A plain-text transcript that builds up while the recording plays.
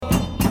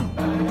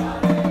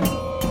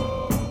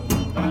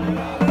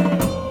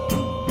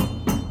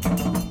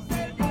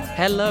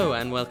Hello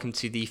and welcome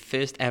to the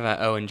first ever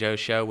Owain and Joe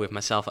show with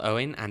myself,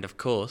 Owen, and of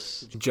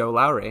course, Joe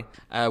Lowry.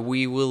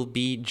 We will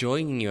be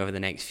joining you over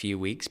the next few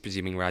weeks,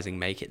 presuming Rising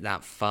make it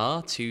that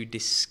far, to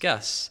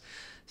discuss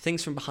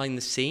things from behind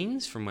the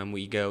scenes, from when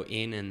we go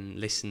in and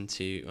listen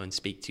to and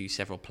speak to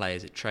several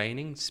players at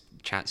trainings,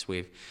 chats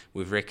with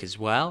Rick as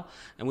well,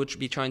 and we'll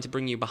be trying to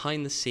bring you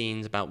behind the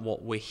scenes about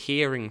what we're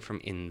hearing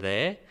from in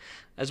there,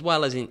 as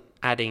well as in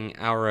adding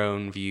our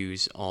own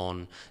views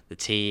on the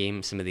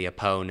team, some of the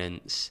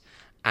opponents,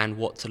 and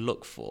what to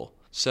look for.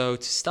 So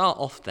to start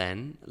off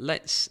then,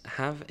 let's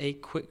have a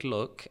quick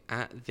look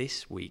at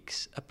this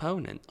week's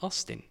opponent,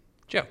 Austin.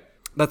 Joe.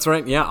 That's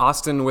right, yeah,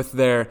 Austin with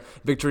their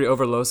victory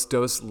over Los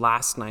Dos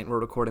last night.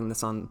 We're recording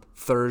this on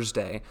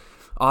Thursday.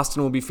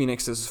 Austin will be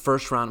Phoenix's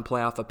first-round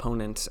playoff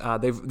opponent.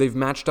 They've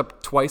matched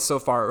up twice so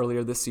far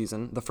earlier this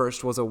season. The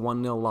first was a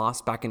 1-0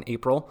 loss back in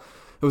April.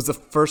 It was the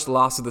first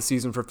loss of the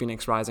season for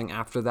Phoenix Rising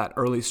after that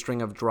early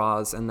string of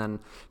draws, and then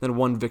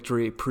one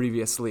victory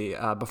previously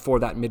before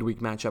that midweek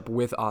matchup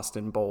with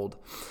Austin Bold.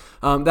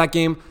 That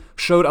game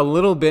showed a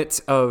little bit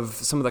of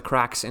some of the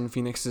cracks in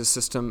Phoenix's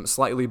system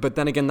slightly, but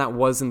then again, that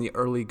was in the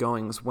early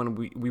goings when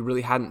we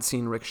really hadn't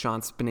seen Rick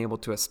Schantz been able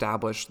to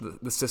establish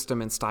the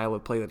system and style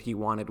of play that he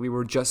wanted. We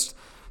were just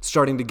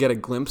starting to get a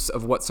glimpse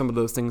of what some of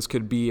those things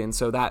could be, and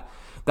so that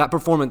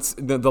performance,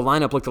 the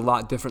lineup looked a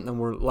lot different than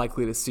we're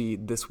likely to see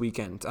this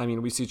weekend. I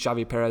mean, we see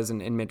Xavi Perez in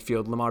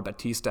midfield, Lamar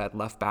Batista at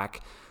left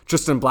back,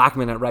 Tristan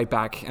Blackman at right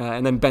back,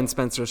 and then Ben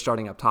Spencer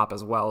starting up top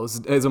as well.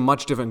 It was a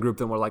much different group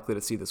than we're likely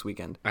to see this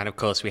weekend. And of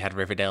course, we had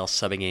Riverdale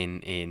subbing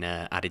in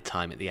added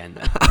time at the end.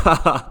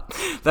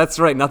 That's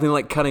right. Nothing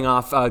like cutting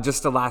off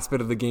just the last bit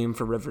of the game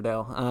for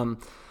Riverdale.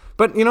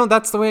 But,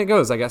 that's the way it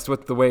goes, I guess,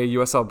 with the way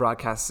USL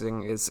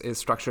broadcasting is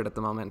structured at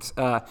the moment.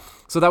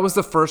 So that was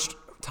the first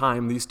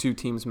time these two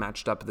teams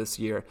matched up this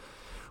year.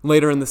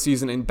 Later in the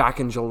season and back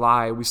in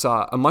July, we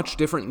saw a much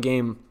different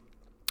game.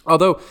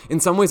 Although,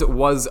 in some ways, it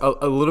was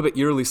a little bit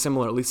eerily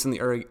similar, at least in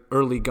the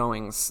early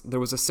goings. There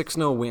was a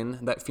 6-0 win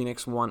that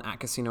Phoenix won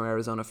at Casino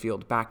Arizona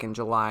Field back in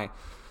July.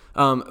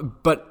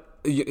 But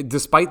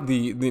despite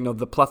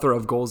the plethora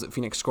of goals that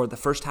Phoenix scored, the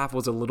first half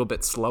was a little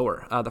bit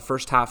slower. The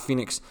first half,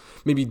 Phoenix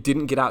maybe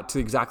didn't get out to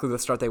exactly the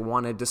start they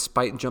wanted,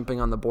 despite jumping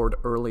on the board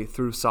early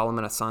through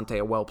Solomon Asante,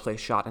 a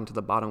well-placed shot into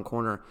the bottom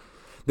corner.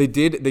 They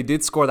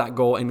did score that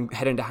goal and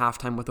head into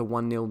halftime with a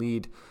 1-0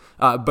 lead.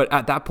 But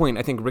at that point,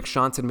 I think Rick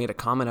Schantz had made a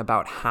comment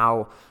about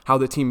how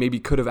the team maybe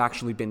could have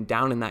actually been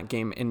down in that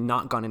game and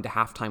not gone into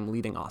halftime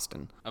leading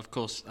Austin. Of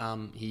course,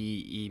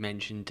 he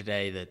mentioned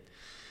today that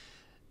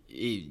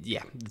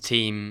the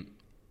team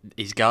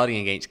is guarding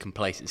against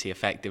complacency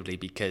effectively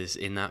because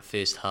in that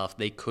first half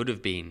they could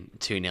have been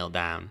 2-0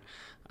 down.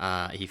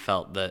 He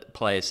felt that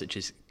players such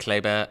as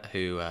Kleber,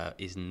 who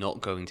is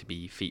not going to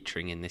be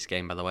featuring in this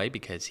game, by the way,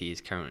 because he is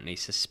currently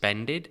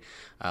suspended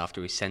after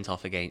he was sent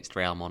off against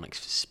Real Monarchs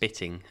for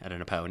spitting at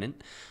an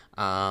opponent.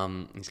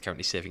 He's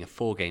currently serving a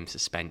 4-game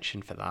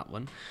suspension for that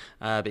one.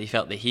 But he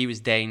felt that he was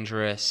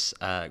dangerous.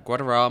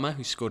 Guadarrama,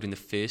 who scored in the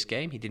first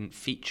game, he didn't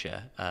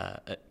feature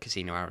at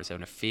Casino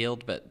Arizona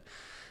Field, but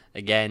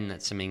again,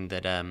 that's something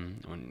that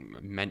when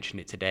I mentioned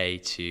it today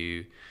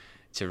to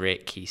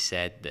Rick, he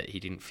said that he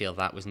didn't feel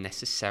that was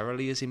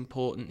necessarily as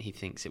important. He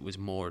thinks it was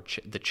more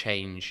the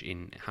change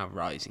in how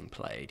Rising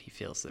played. He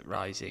feels that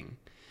Rising,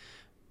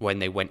 when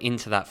they went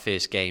into that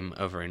first game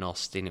over in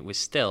Austin, it was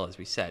still, as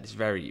we said, it's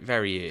very,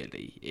 very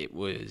early. It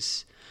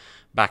was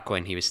back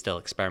when he was still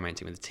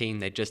experimenting with the team.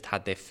 They just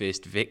had their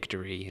first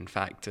victory, in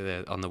fact,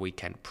 on the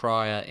weekend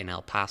prior in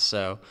El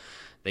Paso.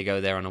 They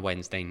go there on a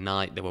Wednesday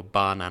night. There were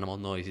barn animal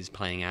noises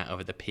playing out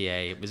over the PA.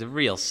 It was a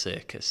real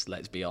circus,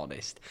 let's be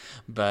honest.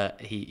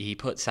 But he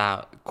puts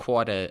out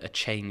quite a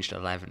changed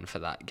 11 for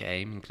that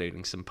game,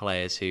 including some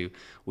players who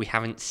we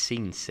haven't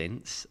seen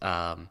since.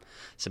 Some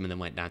of them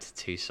went down to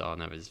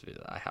Tucson.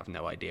 I have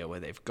no idea where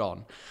they've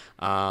gone.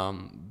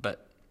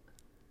 But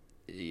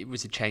it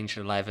was a changed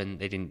 11.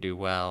 They didn't do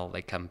well.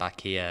 They come back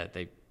here.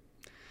 They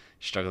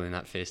struggled in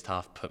that first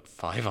half, put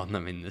 5 on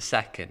them in the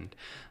second.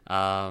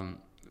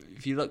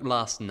 If you look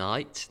last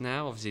night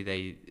now,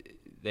 obviously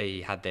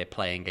they had their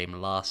playing game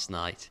last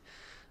night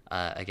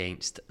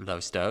against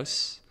Los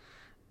Dos.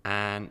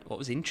 And what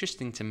was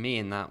interesting to me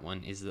in that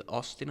one is that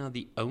Austin are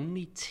the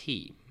only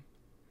team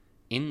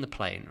in the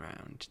playing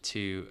round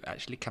to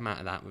actually come out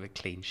of that with a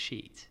clean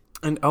sheet.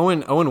 And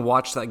Owen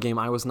watched that game.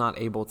 I was not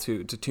able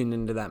to tune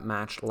into that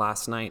match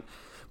last night.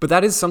 But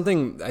that is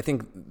something, I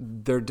think,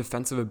 their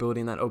defensive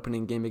ability in that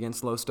opening game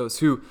against Los Dos,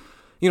 who,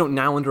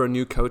 now under a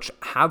new coach,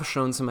 have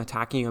shown some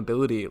attacking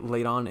ability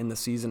late on in the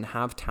season,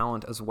 have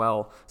talent as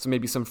well. So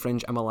maybe some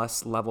fringe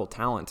MLS level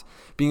talent.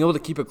 Being able to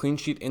keep a clean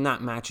sheet in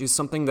that match is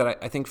something that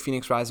I think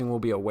Phoenix Rising will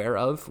be aware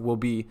of, will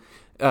be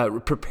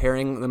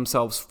preparing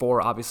themselves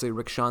for. Obviously,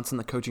 Rick Schantz and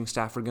the coaching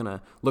staff are going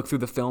to look through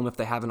the film if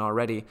they haven't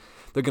already.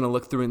 They're going to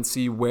look through and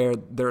see where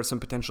there are some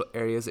potential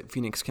areas that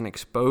Phoenix can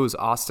expose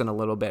Austin a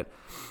little bit.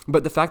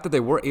 But the fact that they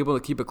were able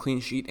to keep a clean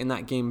sheet in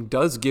that game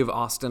does give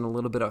Austin a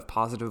little bit of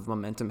positive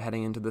momentum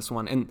heading into this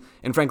one.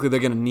 And frankly, they're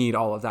going to need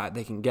all of that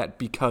they can get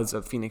because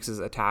of Phoenix's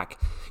attack.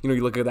 You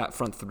look at that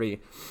front three.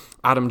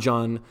 Adam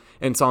John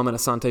and Solomon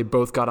Asante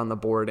both got on the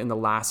board in the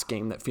last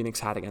game that Phoenix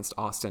had against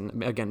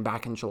Austin, again,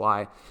 back in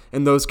July.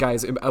 And those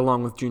guys,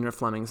 along with Junior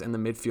Flemings in the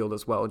midfield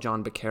as well,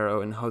 John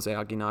Baquero and Jose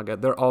Aguinaga,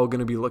 they're all going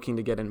to be looking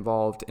to get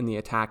involved in the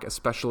attack,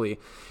 especially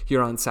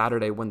here on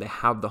Saturday when they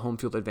have the home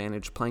field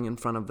advantage playing in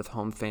front of the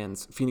home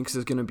fans. Phoenix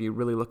is going to be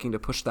really looking to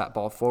push that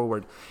ball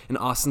forward, and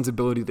Austin's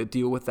ability to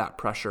deal with that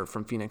pressure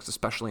from Phoenix,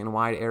 especially in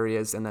wide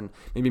areas, and then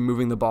maybe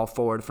moving the ball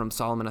forward from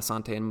Solomon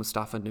Asante and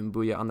Mustafa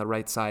Dumbuya on the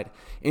right side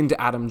into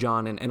Adam John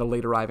and a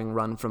late arriving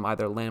run from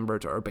either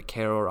Lambert or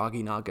Baquero or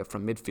Aguinaga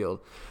from midfield.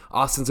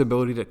 Austin's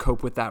ability to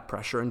cope with that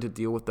pressure and to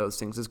deal with those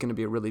things is going to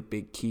be a really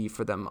big key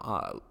for them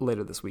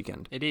later this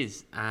weekend. It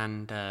is,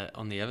 and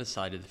on the other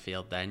side of the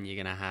field then, you're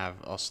going to have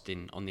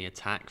Austin on the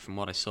attack. From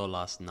what I saw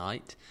last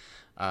night,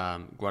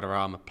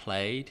 Guadarrama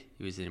played.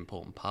 He was an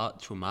important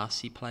part.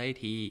 Twumasi played.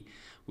 He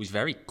was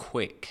very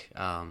quick.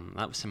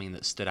 That was something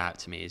that stood out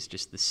to me, is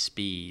just the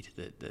speed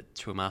that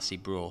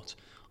Twumasi brought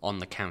on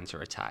the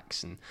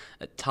counter-attacks, and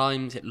at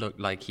times it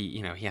looked like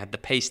he had the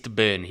pace to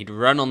burn. He'd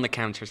run on the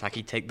counter-attack,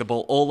 he'd take the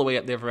ball all the way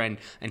up the other end,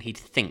 and he'd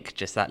think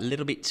just that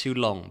little bit too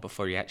long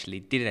before he actually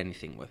did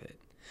anything with it.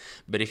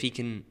 But if he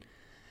can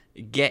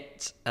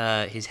get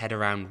his head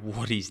around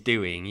what he's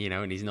doing,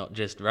 and he's not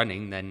just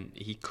running, then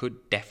he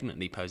could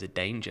definitely pose a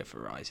danger for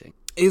Rising.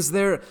 Is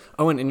there,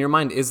 Owen, in your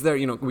mind,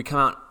 we come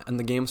out and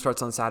the game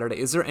starts on Saturday,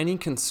 is there any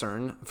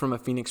concern from a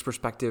Phoenix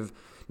perspective,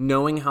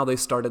 knowing how they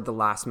started the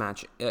last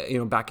match,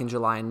 back in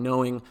July, and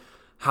knowing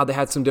how they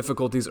had some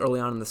difficulties early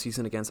on in the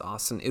season against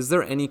Austin? Is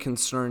there any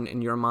concern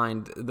in your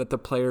mind that the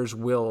players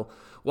will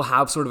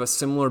have sort of a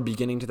similar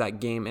beginning to that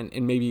game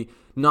and maybe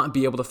not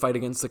be able to fight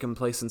against the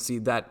complacency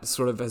that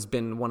sort of has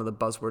been one of the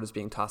buzzwords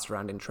being tossed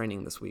around in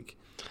training this week?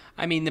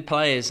 I mean, the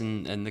players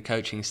and the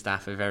coaching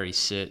staff are very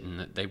certain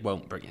that they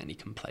won't bring any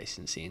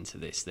complacency into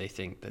this. They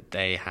think that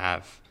they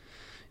have,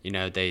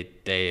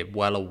 they're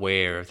well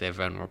aware of their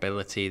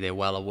vulnerability. They're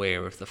well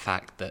aware of the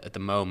fact that at the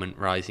moment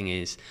Rising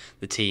is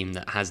the team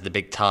that has the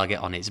big target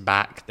on its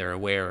back. They're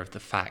aware of the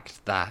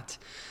fact that,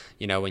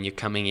 when you're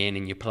coming in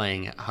and you're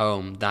playing at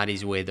home, that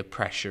is where the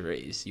pressure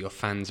is. Your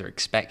fans are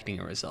expecting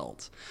a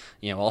result.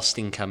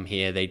 Austin come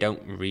here, they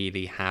don't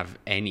really have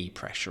any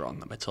pressure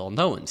on them at all.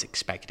 No one's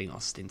expecting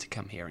Austin to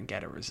come here and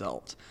get a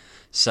result.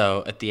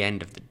 So at the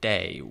end of the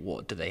day,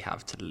 what do they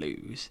have to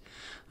lose?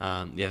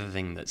 The other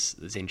thing that's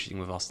interesting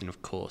with Austin,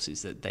 of course,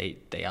 is that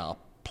they are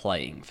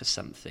playing for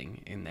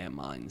something in their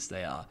minds.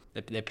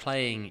 They're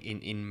playing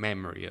in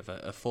memory of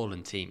a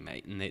fallen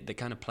teammate, and they're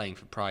kind of playing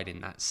for pride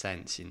in that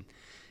sense,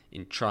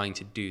 in trying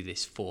to do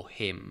this for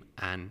him,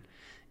 and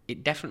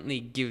it definitely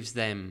gives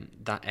them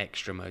that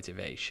extra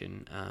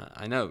motivation.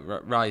 I know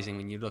Rising,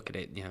 when you look at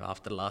it,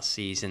 after last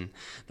season,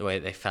 the way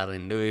that they fell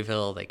in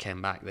Louisville, they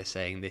came back, they're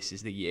saying this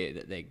is the year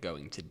that they're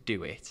going to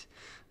do it.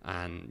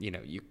 And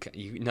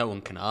no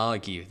one can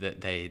argue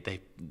that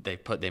they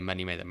put their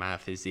money where their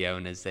mouth is. The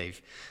owners,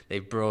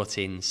 they've brought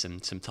in some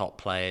top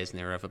players, and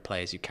there are other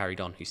players who carried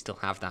on who still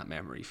have that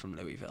memory from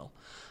Louisville.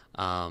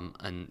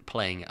 And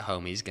playing at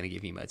home is going to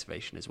give you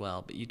motivation as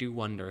well. But you do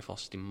wonder if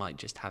Austin might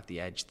just have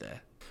the edge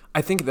there.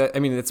 I think that,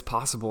 it's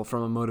possible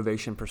from a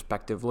motivation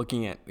perspective,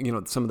 looking at,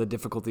 some of the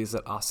difficulties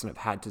that Austin have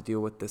had to deal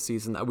with this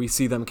season, that we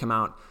see them come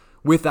out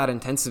with that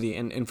intensity.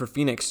 And for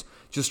Phoenix,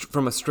 just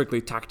from a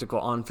strictly tactical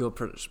on-field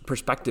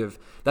perspective,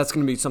 that's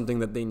going to be something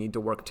that they need to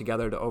work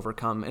together to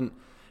overcome. And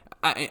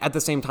at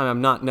the same time,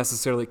 I'm not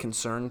necessarily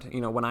concerned.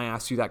 When I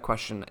asked you that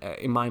question,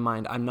 in my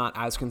mind, I'm not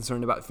as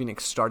concerned about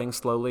Phoenix starting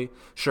slowly.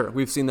 Sure,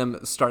 we've seen them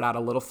start out a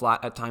little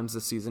flat at times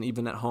this season,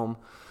 even at home.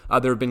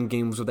 There have been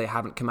games where they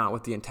haven't come out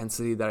with the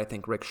intensity that I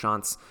think Rick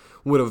Schantz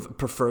would have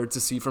preferred to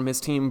see from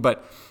his team.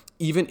 But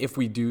even if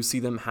we do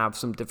see them have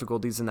some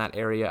difficulties in that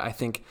area, I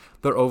think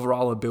their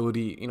overall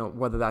ability,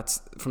 whether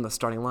that's from the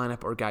starting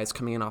lineup or guys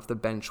coming in off the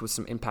bench with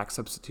some impact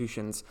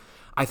substitutions,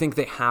 I think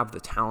they have the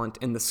talent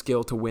and the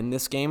skill to win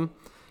this game.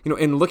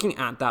 In looking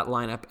at that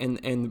lineup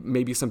and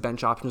maybe some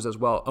bench options as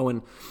well,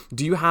 Owen,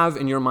 do you have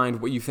in your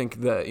mind what you think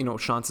the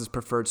Shantz's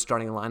preferred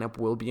starting lineup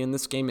will be in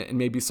this game, and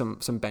maybe some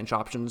bench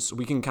options?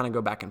 We can kind of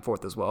go back and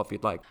forth as well if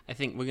you'd like. I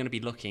think we're going to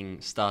be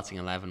looking starting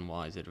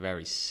 11-wise at a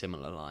very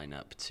similar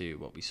lineup to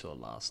what we saw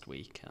last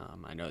week.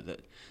 I know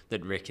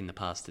that Rick in the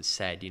past has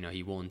said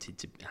he wanted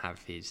to have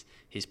his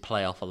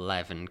playoff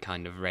 11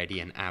 kind of ready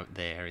and out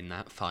there in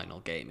that final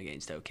game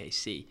against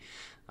OKC.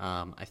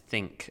 I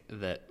think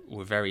that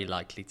we're very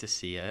likely to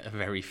see a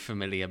very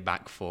familiar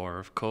back four,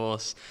 of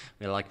course.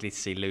 We're likely to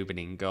see Lubin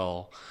in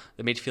goal.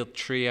 The midfield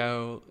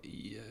trio,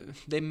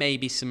 there may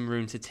be some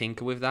room to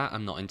tinker with that.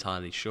 I'm not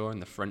entirely sure.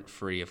 And the front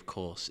three, of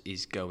course,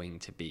 is going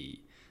to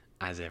be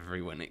as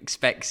everyone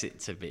expects it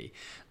to be.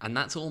 And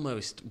that's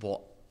almost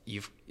what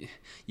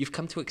you've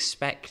come to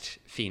expect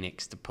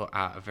Phoenix to put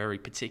out a very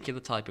particular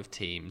type of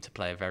team, to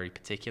play a very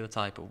particular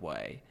type of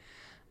way,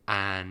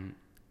 and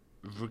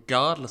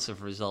regardless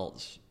of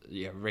results,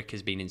 Rick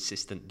has been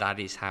insistent that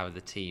is how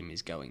the team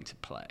is going to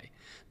play.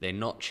 They're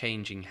not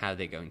changing how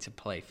they're going to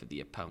play for the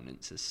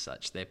opponents as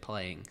such. They're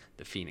playing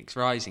the Phoenix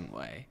Rising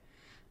way,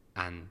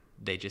 and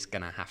they're just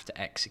going to have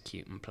to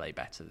execute and play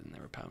better than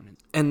their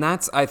opponents. And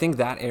I think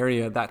that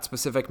area, that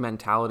specific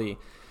mentality,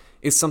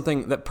 is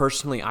something that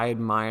personally I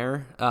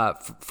admire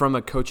from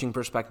a coaching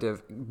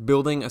perspective,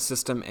 building a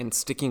system and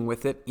sticking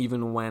with it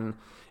even when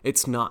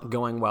it's not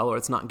going well or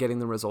it's not getting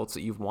the results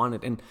that you've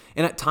wanted. And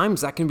at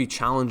times that can be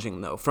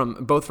challenging, though,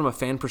 both from a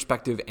fan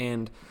perspective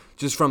and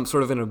just from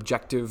sort of an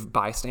objective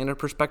bystander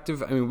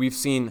perspective. I mean, we've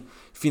seen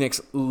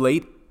Phoenix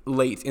late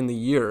in the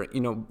year,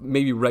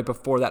 maybe right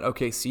before that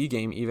OKC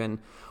game even,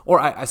 or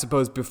I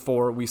suppose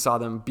before we saw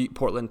them beat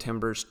Portland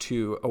Timbers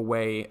 2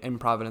 away in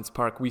Providence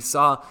Park. We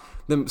saw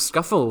them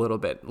scuffle a little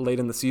bit late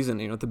in the season,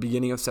 at the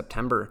beginning of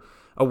September.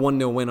 A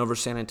 1-0 win over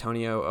San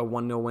Antonio, a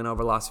 1-0 win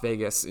over Las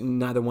Vegas.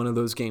 Neither one of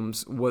those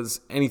games was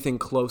anything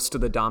close to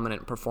the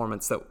dominant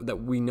performance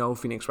that we know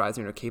Phoenix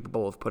Rising are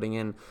capable of putting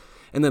in.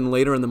 And then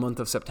later in the month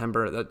of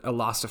September, a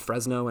loss to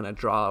Fresno and a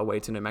draw away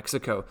to New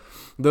Mexico.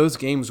 Those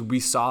games, we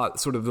saw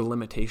sort of the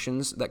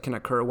limitations that can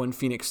occur when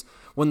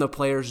the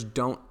players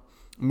don't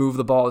move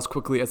the ball as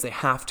quickly as they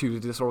have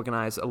to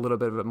disorganize a little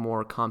bit of a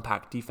more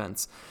compact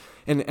defense.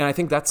 And I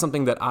think that's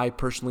something that I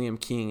personally am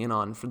keying in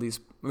on for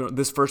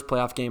this first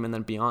playoff game and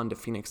then beyond, if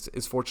Phoenix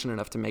is fortunate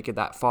enough to make it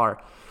that far.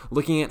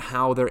 Looking at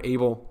how they're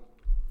able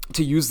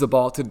to use the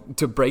ball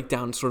to break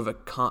down sort of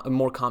a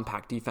more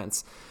compact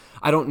defense.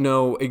 I don't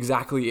know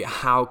exactly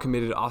how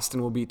committed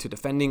Austin will be to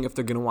defending, if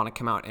they're going to want to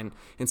come out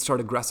and start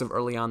aggressive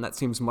early on. That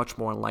seems much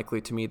more unlikely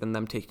to me than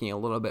them taking a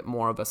little bit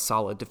more of a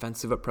solid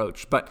defensive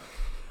approach. But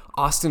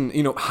Austin,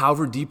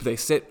 however deep they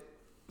sit,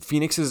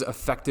 Phoenix's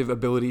effective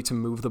ability to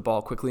move the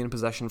ball quickly in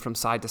possession from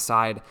side to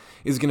side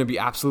is going to be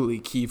absolutely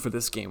key for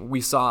this game.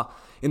 We saw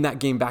in that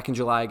game back in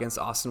July against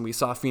Austin, we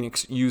saw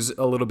Phoenix use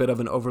a little bit of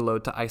an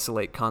overload to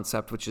isolate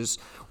concept, which is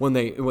when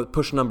they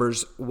push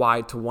numbers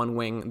wide to one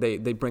wing,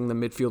 they bring the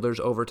midfielders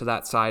over to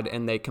that side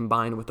and they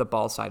combine with the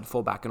ball side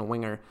fullback and a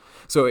winger.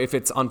 So if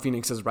it's on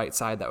Phoenix's right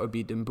side, that would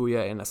be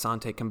Dumbuya and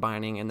Asante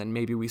combining, and then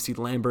maybe we see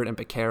Lambert and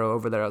Piquero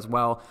over there as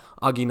well.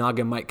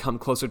 Aguinaga might come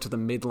closer to the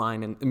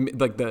midline and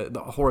like the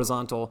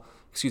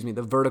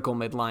vertical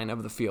midline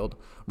of the field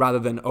rather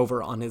than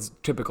over on his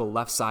typical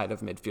left side of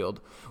midfield.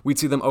 We'd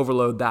see them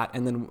overload that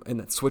and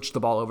then switch the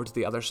ball over to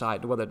the other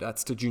side, whether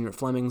that's to Junior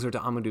Flemings or to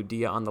Amadou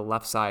Dia on the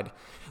left side.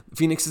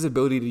 Phoenix's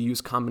ability to use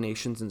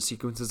combinations and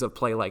sequences of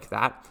play like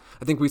that,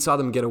 I think we saw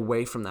them get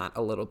away from that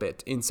a little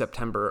bit in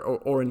September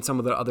or in some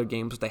of the other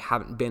games they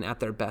haven't been at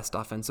their best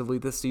offensively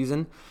this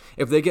season.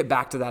 If they get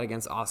back to that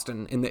against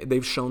Austin, and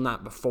they've shown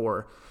that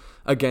before,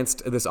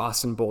 against this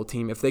Austin Bowl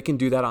team, if they can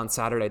do that on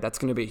Saturday, that's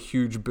going to be a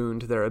huge boon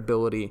to their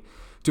ability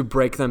to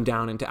break them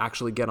down and to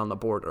actually get on the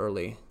board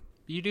early.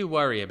 You do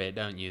worry a bit,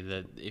 don't you,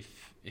 that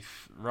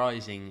if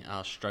Rising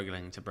are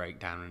struggling to break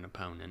down an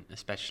opponent,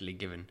 especially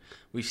given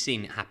we've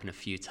seen it happen a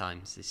few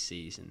times this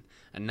season,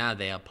 and now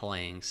they are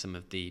playing some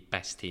of the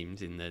best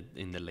teams in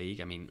the league.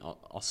 I mean,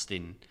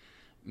 Austin,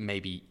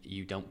 maybe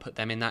you don't put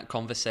them in that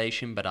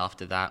conversation, but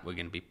after that, we're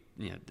going to be,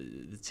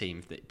 the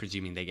team that,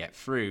 presuming they get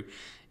through,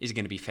 is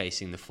going to be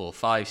facing the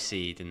 4-5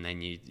 seed, and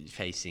then you're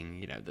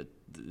facing,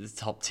 the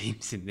top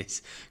teams in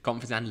this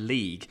conference and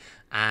league.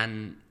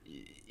 And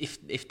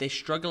if they're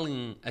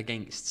struggling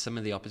against some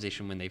of the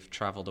opposition when they've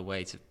traveled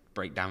away to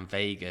break down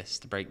Vegas,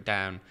 to break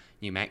down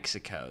New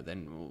Mexico,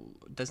 then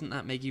doesn't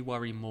that make you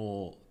worry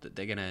more that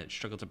they're going to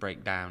struggle to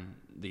break down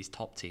these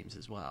top teams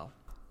as well?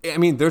 I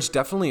mean, there's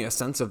definitely a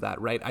sense of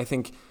that, right? I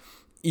think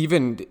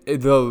even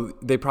though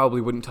they probably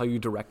wouldn't tell you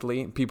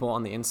directly, people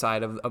on the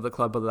inside of the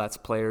club, whether that's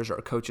players or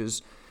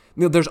coaches,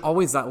 there's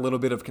always that little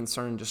bit of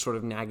concern just sort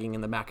of nagging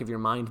in the back of your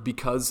mind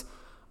because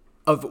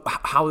of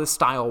how this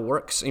style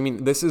works. I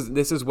mean, this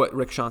is what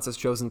Rick Schantz has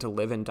chosen to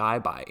live and die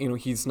by.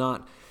 He's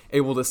not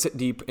able to sit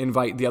deep,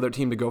 invite the other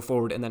team to go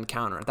forward, and then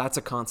counter. That's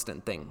a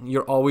constant thing.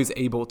 You're always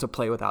able to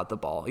play without the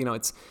ball.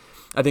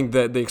 I think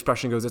the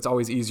expression goes, it's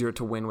always easier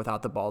to win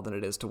without the ball than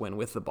it is to win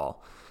with the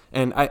ball.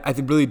 And I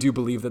really do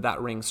believe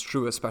that rings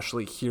true,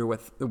 especially here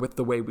with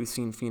the way we've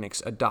seen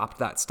Phoenix adopt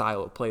that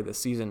style of play this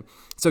season.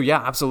 So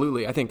yeah,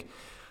 absolutely. I think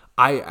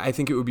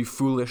it would be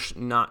foolish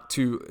not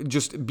to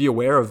just be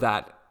aware of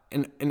that.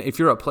 And if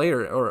you're a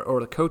player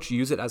or a coach,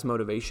 use it as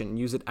motivation.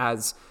 Use it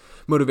as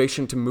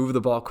motivation to move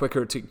the ball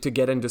quicker, to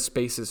get into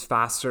spaces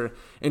faster,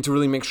 and to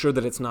really make sure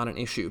that it's not an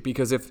issue.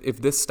 Because if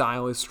this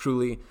style is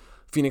truly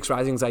Phoenix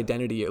Rising's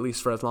identity, at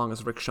least for as long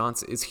as Rick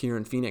Schantz is here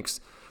in Phoenix,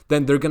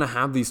 then they're going to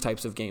have these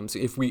types of games.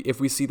 If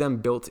we see them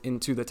built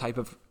into the type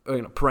of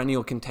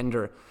perennial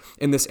contender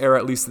in this era,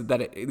 at least that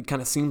it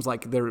kind of seems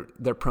like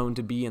they're prone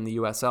to be in the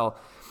USL,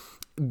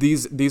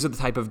 these are the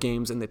type of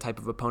games and the type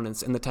of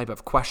opponents and the type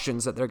of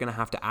questions that they're going to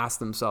have to ask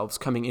themselves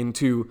coming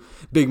into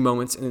big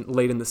moments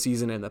late in the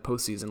season and the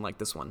postseason like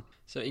this one.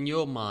 So in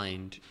your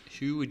mind,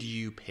 who would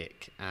you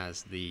pick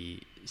as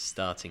the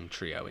starting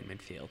trio in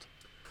midfield?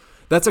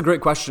 That's a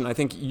great question. I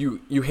think you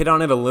hit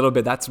on it a little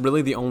bit. That's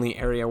really the only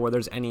area where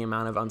there's any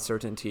amount of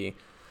uncertainty.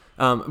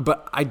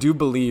 But I do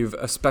believe,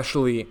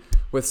 especially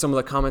with some of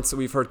the comments that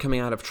we've heard coming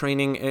out of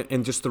training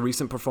and just the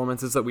recent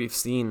performances that we've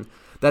seen,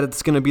 that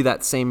it's going to be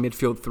that same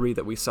midfield three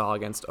that we saw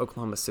against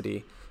Oklahoma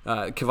City.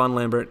 Kevon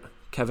Lambert,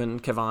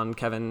 Kevin,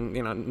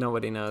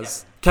 nobody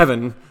knows.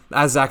 Kevin,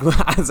 as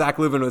Zach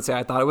Lubin would say,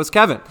 I thought it was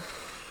Kevin.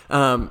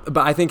 But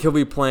I think he'll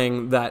be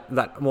playing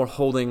that more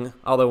holding,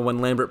 although when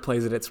Lambert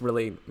plays it, it's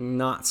really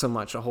not so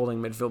much a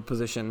holding midfield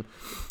position,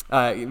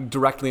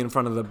 directly in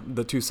front of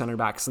the two center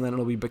backs, and then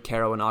it'll be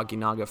Bakero and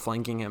Aguinaga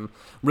flanking him.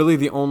 Really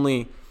the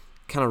only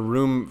kind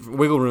of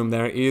wiggle room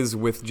there is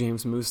with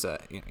James Musa.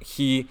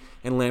 He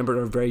and Lambert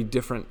are very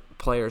different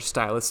players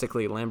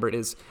stylistically. Lambert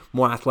is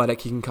more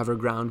athletic. He can cover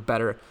ground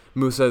better.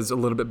 Musa is a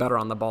little bit better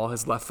on the ball.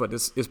 His left foot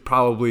is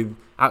probably,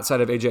 outside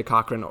of AJ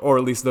Cochran, or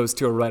at least those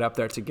two are right up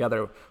there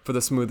together for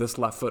the smoothest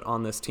left foot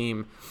on this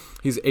team.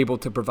 He's able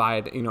to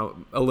provide,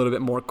 a little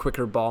bit more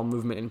quicker ball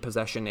movement in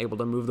possession, able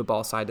to move the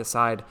ball side to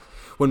side.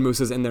 When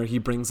Musa's in there, he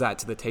brings that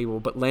to the table.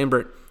 But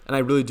Lambert, and I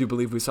really do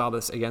believe we saw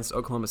this against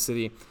Oklahoma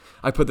City,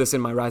 I put this in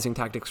my Rising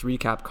Tactics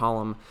recap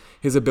column,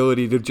 his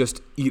ability to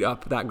just eat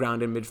up that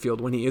ground in midfield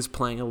when he is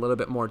playing a little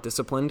bit more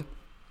disciplined.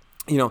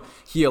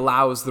 He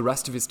allows the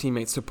rest of his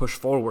teammates to push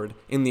forward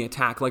in the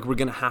attack like we're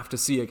going to have to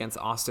see against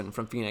Austin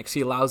from Phoenix.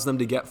 He allows them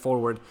to get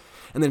forward,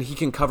 and then he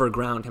can cover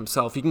ground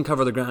himself. He can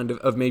cover the ground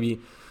of maybe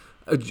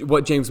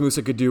what James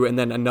Musa could do and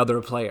then another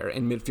player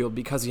in midfield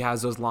because he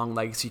has those long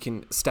legs. He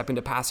can step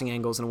into passing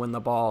angles and win the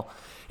ball,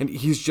 and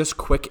he's just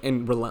quick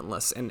and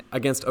relentless. And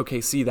against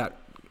OKC, that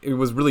it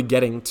was really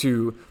getting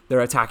to their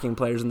attacking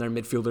players and their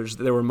midfielders.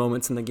 There were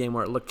moments in the game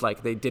where it looked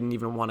like they didn't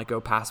even want to go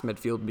past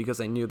midfield because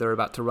they knew they were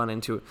about to run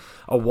into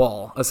a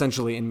wall,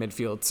 essentially, in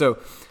midfield. So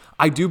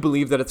I do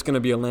believe that it's going to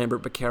be a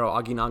Lambert, Bakero,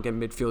 Aguinaga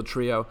midfield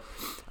trio.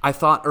 I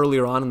thought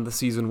earlier on in the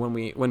season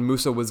when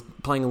Musa was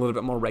playing a little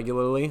bit more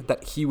regularly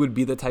that he would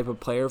be the type of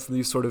player for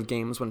these sort of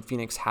games when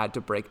Phoenix had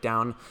to break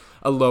down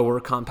a lower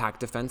compact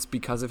defense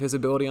because of his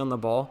ability on the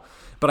ball.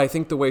 But I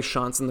think the way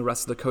Shantz and the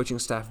rest of the coaching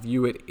staff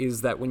view it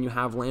is that when you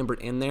have Lambert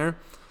in there,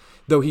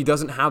 though he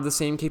doesn't have the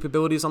same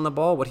capabilities on the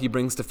ball, what he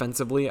brings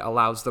defensively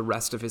allows the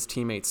rest of his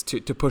teammates to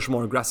push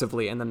more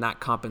aggressively, and then that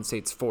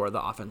compensates for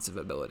the offensive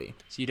ability.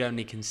 So you'd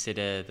only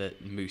consider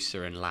that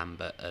Musa and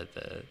Lambert are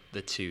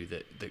the two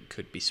that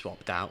could be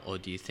swapped out, or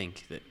do you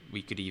think that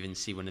we could even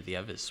see one of the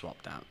others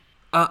swapped out?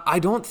 I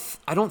don't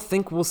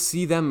think we'll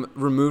see them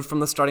removed from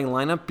the starting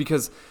lineup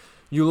because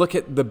you look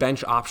at the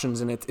bench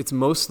options and it's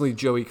mostly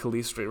Joey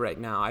Calistri right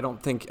now. I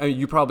don't think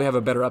you probably have a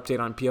better update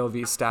on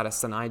PLV's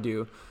status than I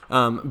do,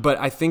 but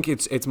I think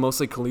it's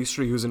mostly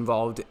Calistri who's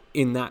involved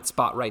in that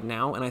spot right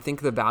now, and I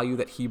think the value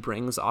that he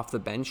brings off the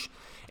bench,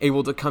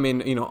 able to come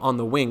in, on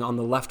the wing, on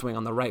the left wing,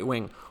 on the right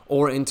wing,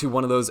 or into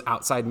one of those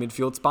outside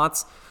midfield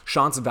spots.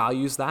 Shantz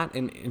values that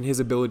and his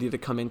ability to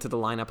come into the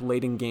lineup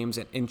late in games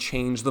and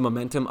change the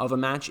momentum of a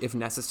match if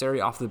necessary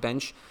off the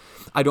bench.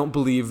 I don't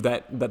believe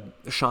that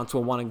Shantz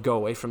will want to go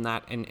away from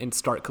that and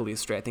start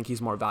Calistri. I think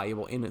he's more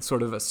valuable in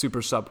sort of a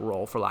super sub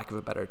role, for lack of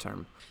a better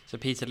term. So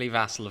Peter Lee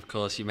Vassell, of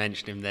course, you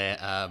mentioned him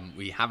there.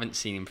 We haven't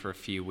seen him for a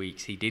few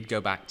weeks. He did go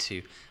back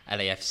to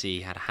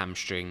LAFC, had a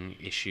hamstring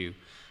issue.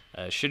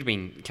 Should have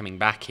been coming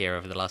back here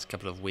over the last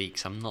couple of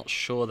weeks. I'm not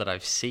sure that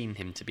I've seen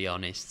him, to be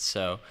honest.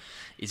 So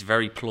it's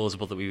very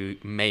plausible that we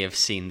may have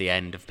seen the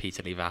end of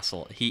Peter Lee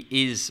Vassell. He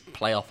is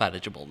playoff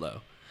eligible,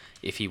 though,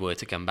 if he were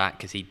to come back,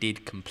 because he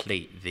did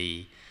complete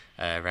the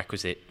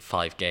requisite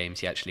 5 games.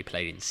 He actually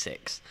played in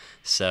 6.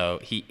 So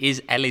he is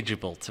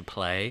eligible to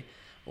play.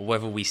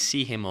 Whether we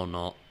see him or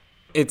not,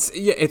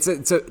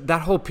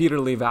 that whole Peter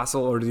Lee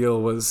Vassell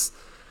ordeal was,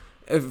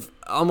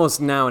 almost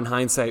now in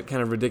hindsight,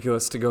 kind of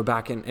ridiculous to go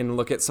back and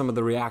look at some of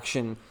the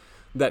reaction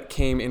that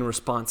came in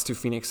response to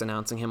Phoenix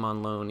announcing him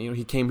on loan.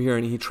 He came here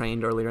and he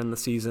trained earlier in the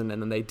season,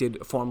 and then they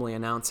did formally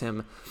announce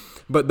him.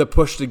 But the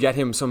push to get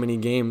him so many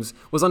games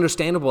was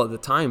understandable at the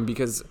time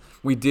because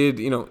we did,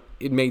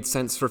 it made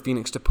sense for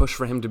Phoenix to push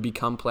for him to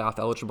become playoff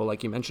eligible,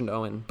 like you mentioned,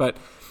 Owen. But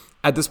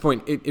at this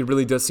point, it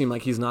really does seem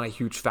like he's not a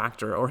huge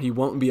factor, or he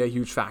won't be a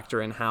huge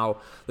factor in how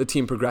the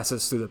team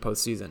progresses through the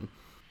postseason.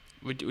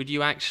 Would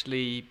you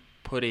actually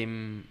put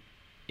him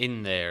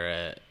in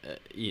there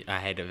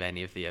ahead of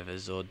any of the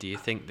others, or do you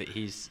think that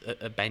he's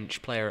a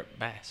bench player at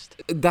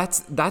best? That's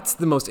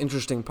the most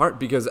interesting part,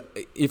 because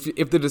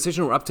if the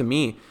decision were up to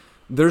me,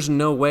 there's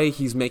no way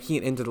he's making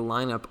it into the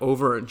lineup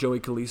over Joey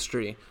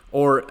Calistri,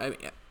 or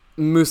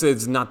Musa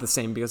is not the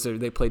same because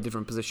they play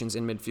different positions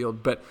in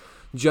midfield, but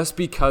just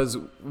because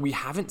we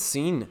haven't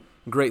seen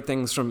great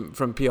things from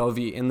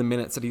PLV in the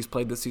minutes that he's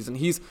played this season.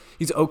 He's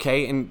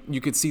okay, and you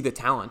could see the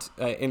talent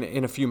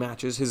in a few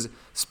matches. His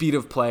speed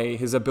of play,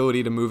 his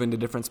ability to move into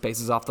different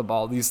spaces off the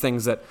ball, these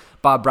things that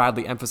Bob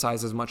Bradley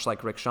emphasizes much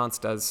like Rick Shantz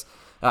does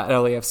at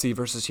LAFC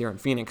versus here in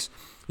Phoenix.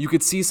 You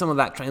could see some of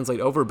that translate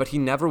over, but he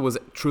never was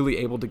truly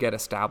able to get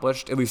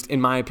established, at least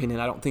in my opinion.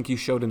 I don't think he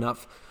showed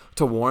enough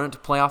to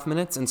warrant playoff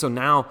minutes. And so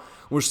now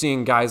we're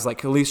seeing guys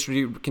like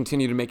Calistri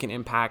continue to make an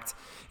impact.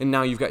 And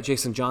now you've got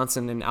Jason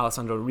Johnson and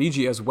Alessandro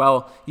Rigi as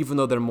well, even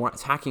though they're more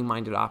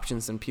attacking-minded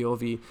options than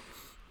PLV.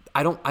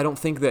 I don't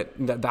think that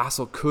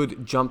Vassell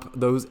could jump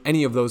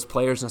any of those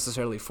players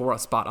necessarily for a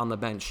spot on the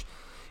bench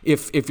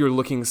if you're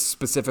looking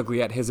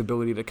specifically at his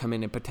ability to come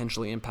in and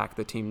potentially impact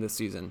the team this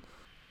season.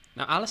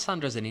 Now,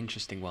 Alessandro's an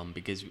interesting one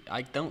because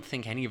I don't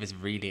think any of us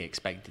really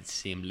expected to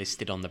see him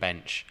listed on the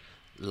bench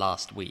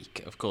last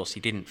week. Of course, he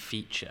didn't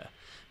feature.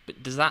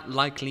 But does that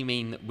likely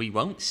mean that we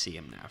won't see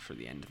him now for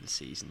the end of the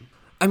season?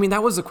 I mean,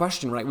 that was the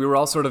question, right? We were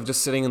all sort of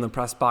just sitting in the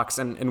press box,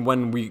 and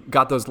when we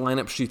got those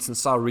lineup sheets and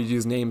saw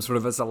Rigi's name sort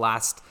of as the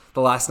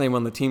last name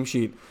on the team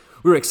sheet,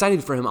 we were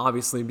excited for him,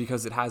 obviously,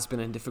 because it has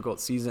been a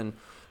difficult season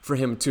for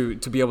him to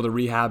be able to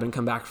rehab and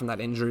come back from that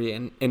injury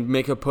and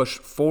make a push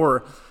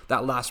for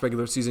that last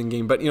regular season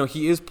game. But,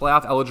 he is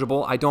playoff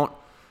eligible. I don't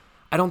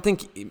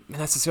think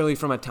necessarily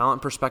from a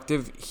talent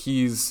perspective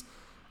he's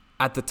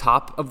at the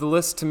top of the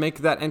list to make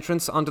that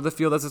entrance onto the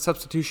field as a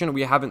substitution.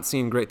 We haven't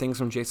seen great things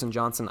from Jason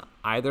Johnson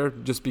either,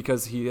 just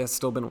because he has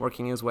still been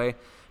working his way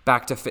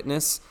back to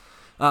fitness.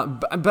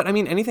 But I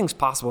mean, anything's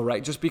possible,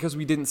 right? Just because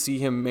we didn't see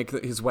him make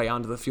his way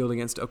onto the field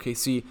against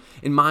OKC,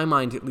 in my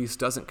mind at least,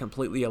 doesn't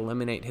completely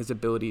eliminate his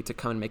ability to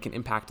come and make an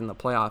impact in the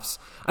playoffs.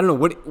 I don't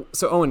know.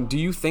 So Owen, do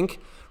you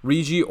think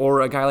Rigi or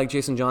a guy like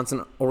Jason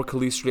Johnson or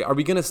Calistri, are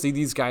we going to see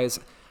these guys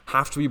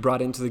have to be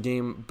brought into the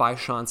game by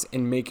Chance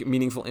and make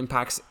meaningful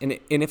impacts? And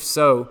if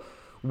so,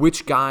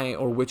 which guy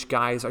or which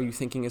guys are you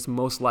thinking is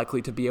most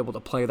likely to be able to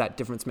play that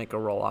difference maker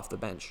role off the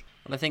bench?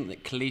 Well, I think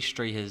that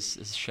Calistri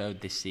has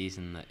showed this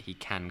season that he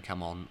can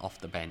come on off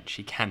the bench.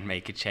 He can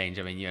make a change.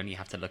 I mean, you only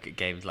have to look at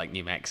games like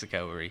New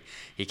Mexico where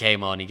he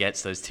came on, he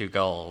gets those 2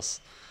 goals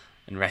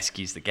and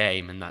rescues the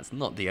game. And that's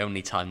not the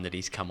only time that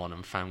he's come on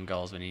and found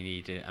goals when he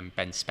needed it. And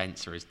Ben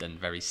Spencer has done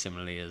very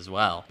similarly as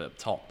well, but up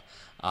top.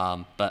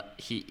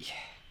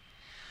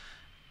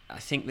 I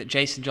think that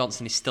Jason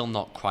Johnson is still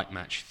not quite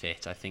match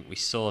fit. I think we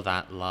saw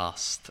that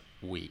last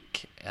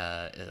week.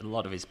 A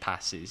lot of his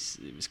passes,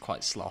 it was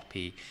quite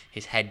sloppy.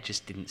 His head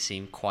just didn't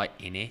seem quite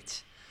in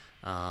it,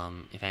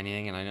 if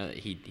anything. And I know that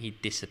he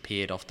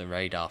disappeared off the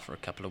radar for a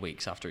couple of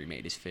weeks after he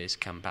made his first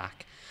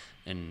comeback.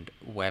 And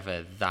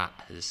whether that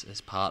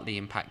has partly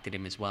impacted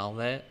him as well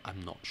there,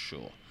 I'm not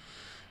sure.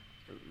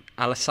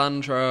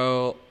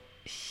 Alessandro,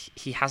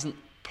 he hasn't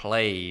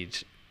played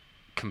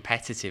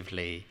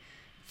competitively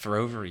for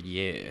over a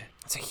year.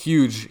 It's a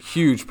huge,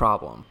 huge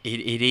problem.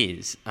 It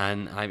is.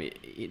 And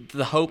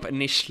the hope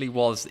initially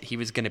was that he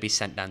was going to be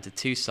sent down to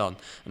Tucson.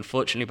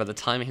 Unfortunately, by the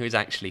time he was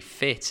actually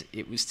fit,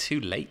 it was too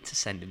late to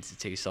send him to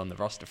Tucson. The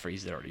roster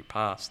freeze had already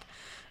passed.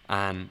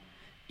 And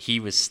he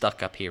was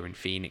stuck up here in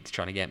Phoenix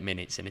trying to get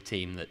minutes in a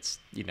team that's,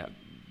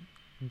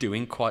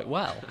 doing quite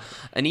well.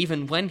 And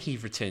even when he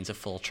returned to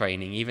full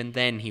training, even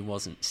then he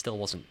still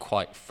wasn't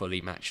quite fully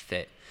match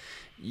fit.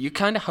 You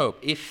kind of hope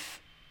if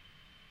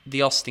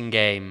the Austin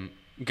game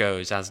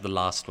goes as the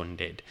last one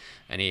did,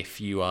 and if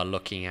you are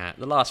looking at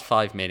the last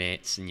 5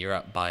 minutes and you're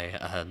up by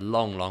a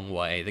long, long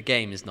way, the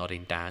game is not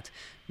in doubt,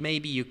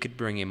 maybe you could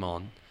bring him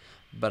on.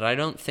 But I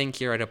don't think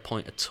you're at a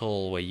point at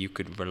all where you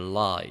could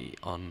rely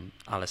on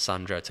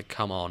Alessandro to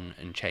come on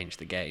and change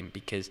the game,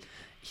 because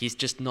he's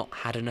just not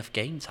had enough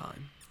game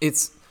time.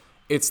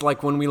 It's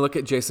like when we look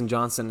at Jason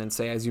Johnson and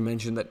say, as you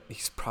mentioned, that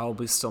he's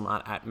probably still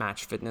not at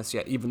match fitness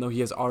yet, even though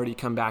he has already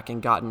come back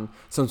and gotten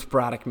some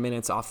sporadic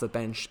minutes off the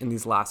bench in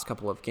these last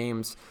couple of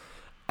games.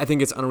 I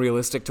think it's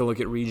unrealistic to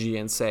look at Rigi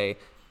and say,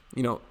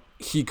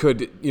 he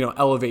could,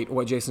 elevate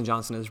what Jason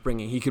Johnson is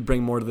bringing. He could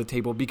bring more to the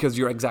table, because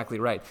you're exactly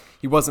right.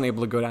 He wasn't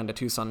able to go down to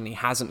Tucson and he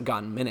hasn't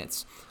gotten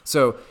minutes.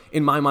 So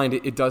in my mind,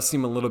 it does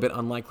seem a little bit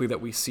unlikely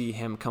that we see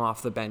him come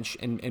off the bench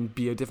and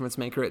be a difference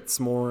maker.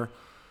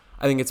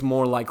 I think it's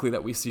more likely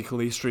that we see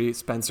Calistri,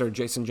 Spencer,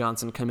 Jason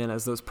Johnson come in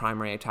as those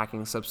primary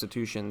attacking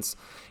substitutions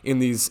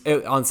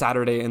on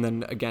Saturday, and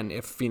then again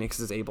if Phoenix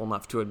is able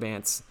to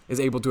advance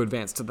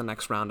to the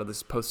next round of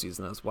this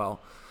postseason as well.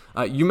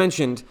 You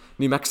mentioned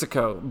New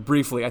Mexico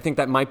briefly. I think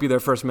that might be their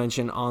first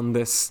mention on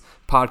this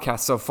podcast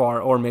so far,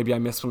 or maybe I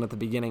missed one at the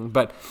beginning.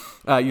 But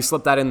you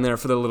slipped that in there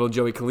for the little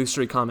Joey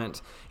Calistri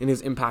comment in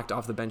his impact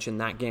off the bench in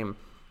that game.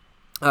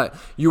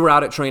 You were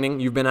out at training.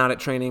 You've been out at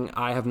training.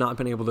 I have not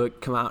been able to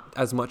come out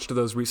as much to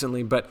those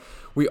recently, but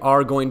we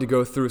are going to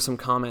go through some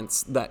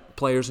comments that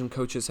players and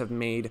coaches have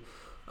made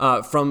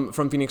from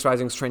Phoenix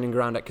Rising's training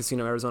ground at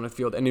Casino Arizona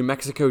Field, and New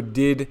Mexico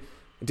did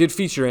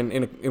feature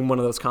in one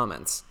of those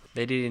comments.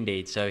 They did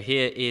indeed. So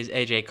here is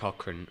AJ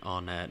Cochran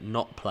on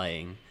not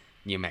playing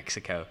New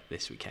Mexico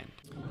this weekend.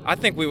 I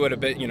think we would have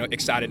been,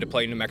 excited to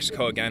play New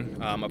Mexico again.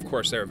 Of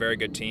course, they're a very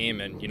good team,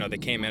 and they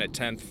came in at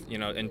 10th,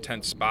 in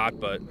 10th spot.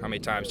 But how many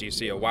times do you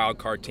see a wild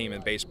card team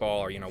in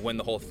baseball, or win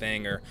the whole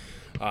thing, or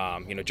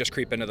just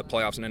creep into the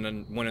playoffs and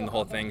then winning the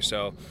whole thing?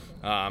 So,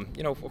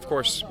 of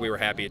course, we were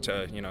happy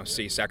to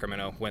see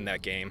Sacramento win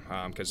that game,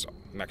 because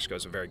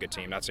Mexico's a very good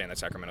team. Not saying that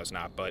Sacramento's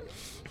not, but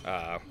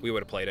we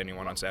would have played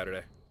anyone on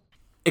Saturday.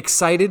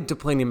 Excited to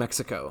play New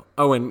Mexico.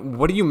 Owen,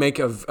 what do you make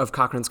of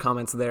Cochran's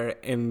comments there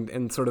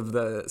and sort of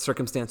the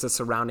circumstances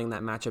surrounding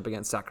that matchup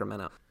against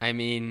Sacramento? I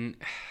mean,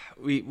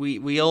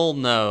 we all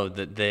know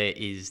that there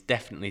is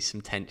definitely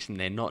some tension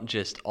there, not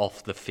just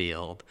off the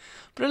field,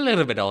 but a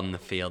little bit on the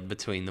field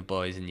between the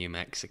boys in New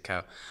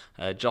Mexico.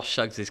 Josh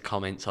Suggs'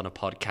 comments on a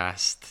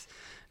podcast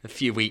a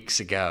few weeks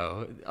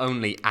ago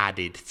only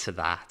added to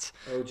that.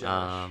 Oh,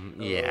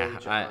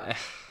 Josh. Josh.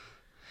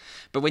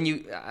 But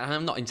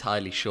I'm not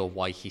entirely sure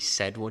why he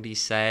said what he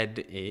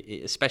said,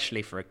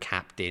 especially for a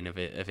captain of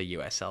a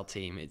USL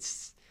team.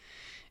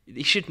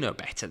 He should know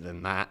better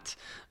than that.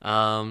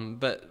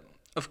 But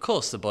of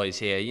course, the boys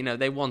here,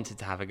 they wanted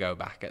to have a go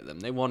back at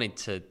them. They wanted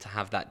to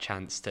have that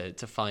chance to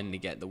finally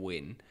get the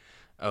win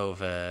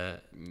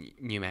over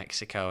New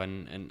Mexico,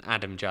 and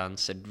Adam Johns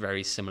said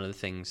very similar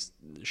things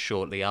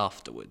shortly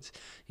afterwards.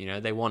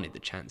 They wanted the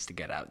chance to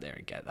get out there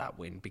and get that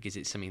win because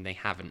it's something they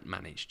haven't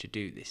managed to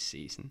do this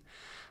season.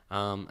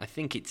 I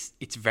think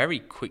it's very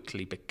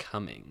quickly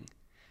becoming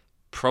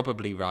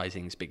probably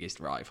Rising's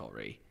biggest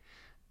rivalry,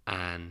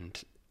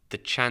 and the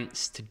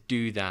chance to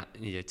do that,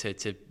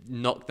 to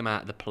knock them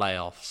out of the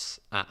playoffs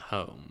at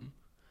home.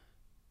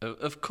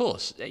 Of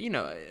course,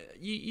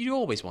 you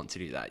always want to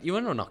do that. You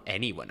want to knock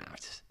anyone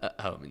out at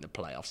home in the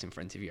playoffs in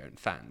front of your own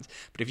fans.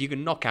 But if you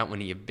can knock out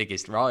one of your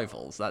biggest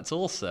rivals,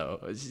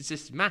 it's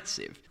just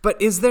massive. But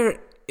is there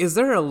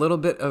a little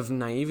bit of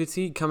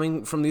naivety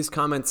coming from these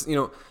comments?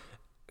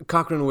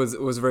 Cochran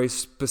was very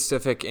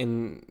specific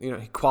in,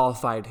 he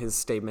qualified his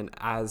statement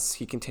as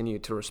he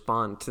continued to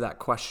respond to that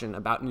question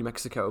about New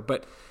Mexico.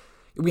 But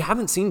we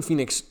haven't seen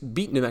Phoenix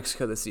beat New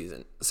Mexico this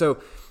season.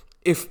 So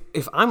if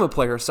I'm a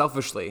player,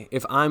 selfishly,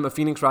 if I'm a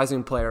Phoenix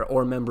Rising player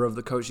or a member of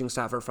the coaching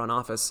staff or front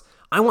office,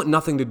 I want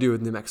nothing to do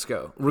with New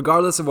Mexico,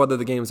 regardless of whether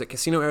the game is at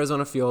Casino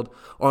Arizona Field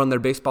or on their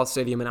baseball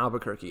stadium in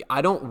Albuquerque.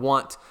 I don't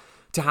want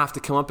to have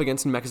to come up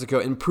against New Mexico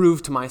and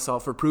prove to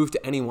myself or prove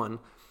to anyone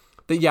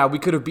that, yeah, we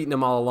could have beaten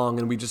them all along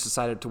and we just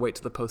decided to wait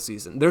to the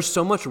postseason. There's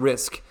so much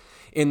risk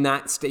in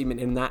that statement,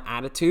 in that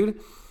attitude,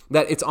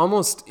 that it's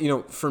almost,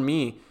 for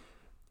me,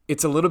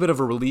 it's a little bit of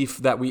a relief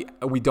that we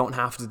don't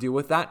have to deal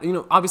with that.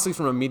 Obviously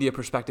from a media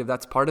perspective,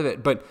 that's part of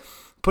it, but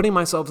putting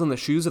myself in the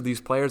shoes of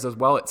these players as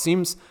well, it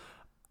seems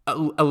a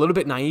little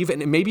bit naive,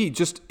 and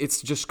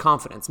it's just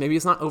confidence. Maybe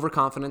it's not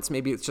overconfidence,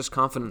 maybe it's just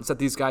confidence that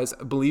these guys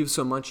believe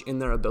so much in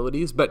their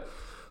abilities, but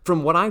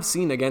from what I've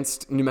seen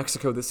against New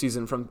Mexico this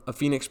season, from a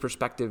Phoenix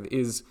perspective,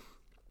 is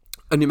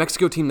a New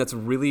Mexico team that's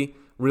really,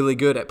 really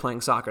good at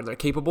playing soccer. They're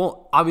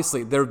capable.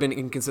 Obviously, there have been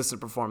inconsistent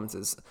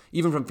performances.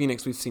 Even from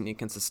Phoenix, we've seen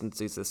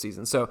inconsistencies this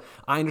season. So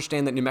I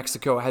understand that New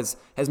Mexico has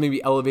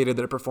maybe elevated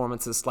their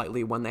performances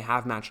slightly when they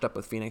have matched up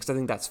with Phoenix. I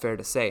think that's fair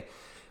to say.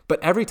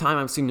 But every time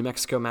I've seen New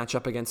Mexico match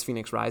up against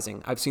Phoenix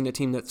Rising, I've seen a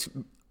team that's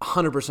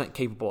 100%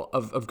 capable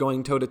of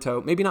going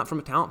toe-to-toe, maybe not from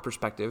a talent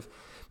perspective,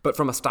 but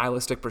from a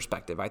stylistic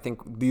perspective. I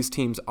think these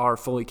teams are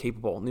fully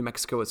capable. New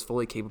Mexico is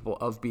fully capable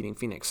of beating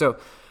Phoenix. So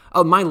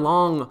my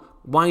long,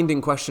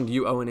 winding question to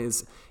you, Owen,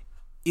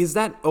 is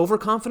that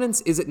overconfidence?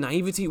 Is it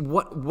naivety?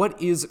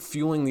 What is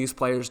fueling these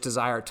players'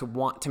 desire to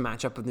want to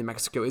match up with New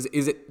Mexico? Is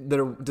it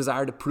their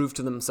desire to prove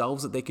to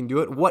themselves that they can do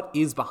it? What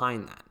is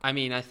behind that? I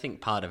mean, I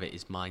think part of it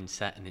is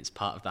mindset, and it's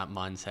part of that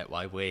mindset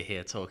why we're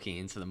here talking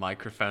into the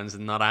microphones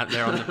and not out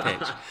there on the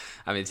pitch.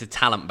 I mean, it's a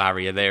talent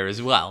barrier there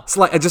as well.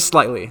 Just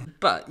slightly.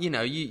 But,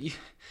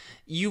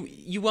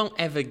 you won't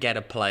ever get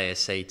a player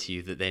say to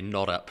you that they're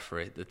not up for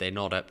it, that they're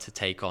not up to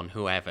take on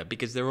whoever,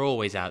 because they're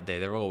always out there,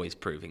 they're always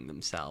proving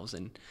themselves,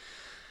 and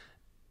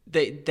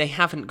they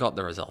haven't got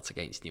the results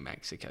against New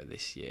Mexico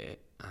this year,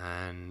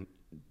 and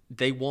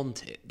they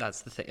want it.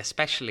 That's the thing.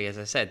 Especially, as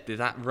I said,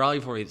 that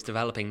rivalry that's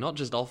developing, not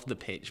just off the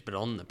pitch, but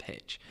on the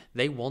pitch.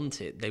 They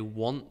want it. They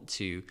want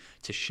to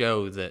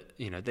show that,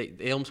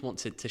 they almost want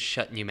to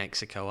shut New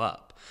Mexico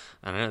up.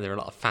 And I know there are a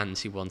lot of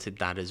fans who wanted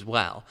that as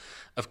well.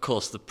 Of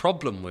course, the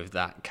problem with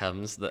that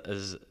comes that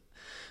as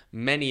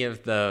many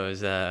of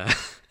those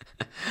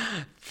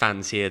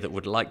fans here that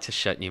would like to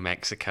shut New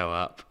Mexico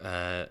up,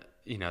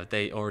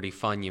 they already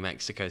find New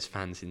Mexico's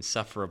fans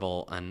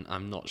insufferable, and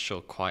I'm not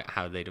sure quite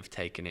how they'd have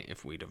taken it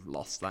if we'd have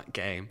lost that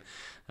game.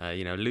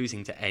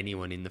 Losing to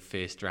anyone in the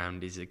first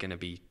round is going to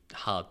be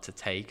hard to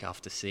take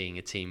after seeing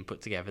a team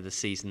put together the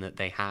season that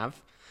they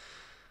have.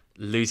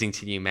 Losing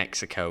to New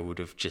Mexico would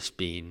have just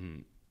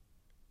been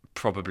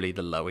probably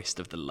the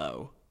lowest of the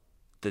low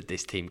that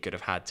this team could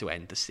have had to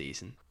end the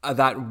season.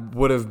 That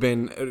would have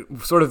been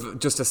sort of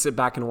just a sit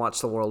back and watch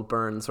the world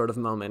burn sort of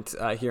moment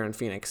here in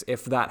Phoenix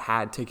if that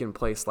had taken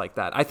place like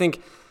that. I think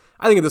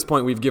at this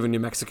point we've given New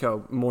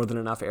Mexico more than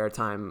enough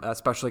airtime,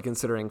 especially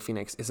considering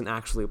Phoenix isn't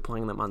actually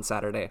playing them on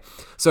Saturday.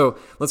 So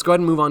let's go ahead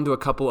and move on to a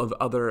couple of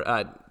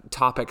other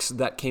topics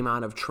that came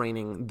out of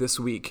training this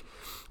week.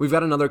 We've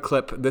got another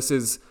clip. This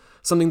is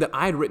something that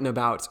I had written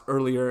about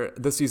earlier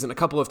this season a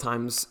couple of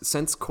times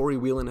since Corey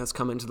Whelan has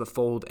come into the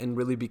fold and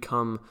really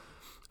become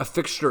a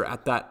fixture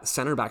at that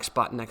center back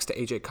spot next to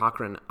AJ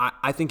Cochran.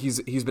 I think he's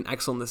been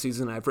excellent this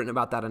season. I've written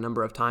about that a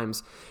number of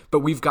times. But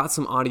we've got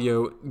some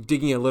audio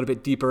digging a little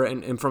bit deeper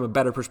and from a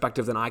better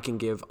perspective than I can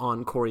give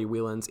on Corey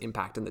Whelan's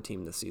impact in the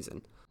team this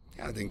season.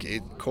 I think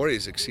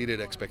Corey's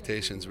exceeded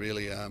expectations,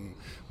 really.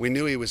 We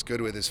knew he was good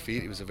with his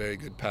feet. He was a very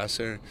good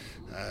passer.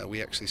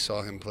 We actually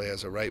saw him play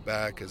as a right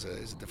back, as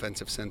a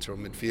defensive central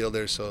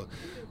midfielder. So,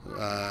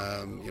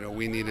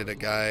 we needed a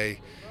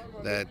guy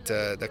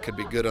that could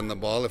be good on the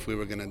ball if we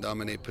were going to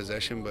dominate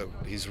possession, but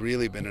he's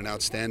really been an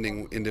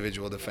outstanding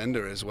individual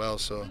defender as well.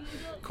 So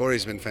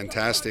Corey's been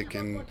fantastic,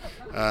 and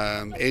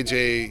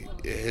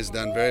AJ has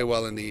done very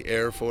well in the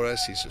air for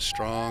us. He's a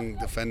strong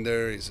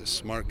defender. He's a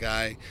smart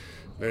guy,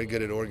 very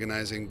good at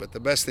organizing. But the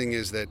best thing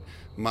is that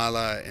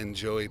Mala and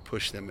Joey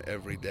push them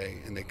every day,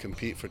 and they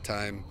compete for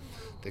time.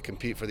 They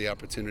compete for the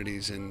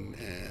opportunities, and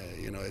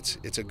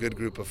it's a good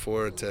group of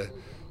four to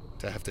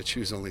have to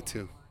choose only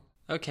two.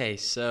 Okay,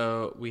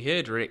 so we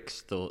heard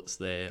Rick's thoughts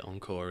there on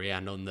Corey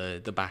and on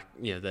the back,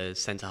 the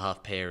centre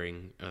half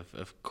pairing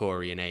of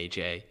Corey and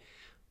AJ.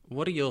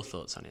 What are your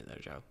thoughts on it, though,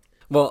 Joe?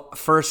 Well,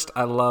 first,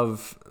 I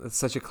love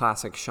such a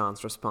classic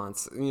Sean's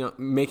response.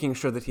 Making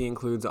sure that he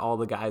includes all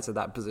the guys at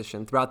that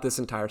position throughout this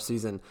entire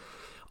season.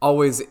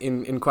 Always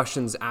in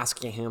questions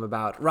asking him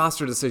about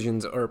roster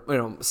decisions or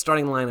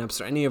starting lineups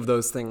or any of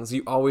those things.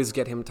 You always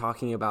get him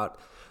talking about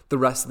the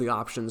rest of the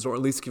options, or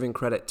at least giving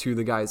credit to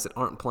the guys that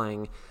aren't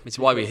playing. It's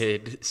why we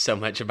heard so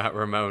much about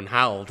Ramon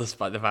Howell,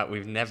 despite the fact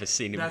we've never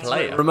seen him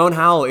play. Right. Ramon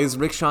Howell is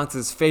Rick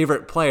Schantz's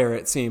favorite player,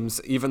 it seems,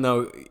 even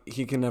though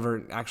he can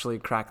never actually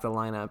crack the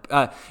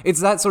lineup. It's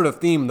that sort of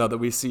theme, though, that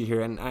we see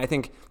here, and I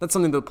think that's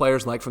something that the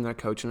players like from their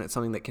coach, and it's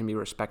something that can be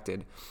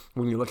respected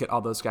when you look at all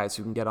those guys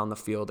who can get on the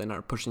field and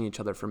are pushing each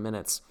other for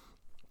minutes.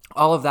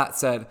 All of that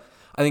said,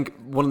 I think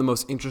one of the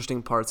most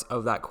interesting parts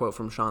of that quote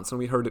from Schantz, and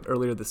we heard it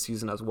earlier this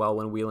season as well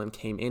when Whelan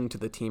came into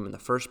the team in the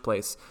first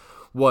place,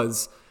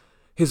 was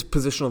his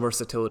positional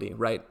versatility,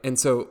 right? And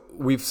so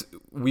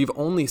we've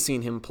only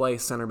seen him play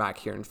center back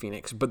here in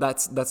Phoenix, but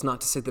that's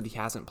not to say that he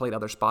hasn't played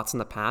other spots in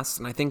the past,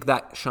 and I think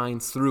that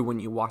shines through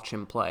when you watch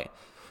him play.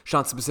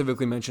 Schantz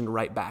specifically mentioned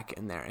right back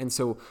in there, and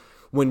so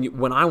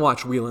when I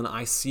watch Whelan,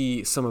 I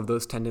see some of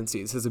those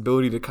tendencies, his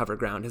ability to cover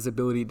ground, his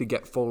ability to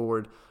get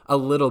forward a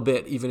little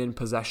bit even in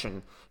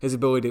possession, his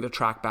ability to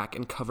track back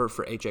and cover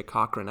for AJ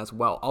Cochran as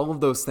well. All of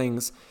those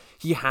things,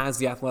 he has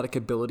the athletic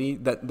ability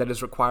that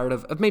is required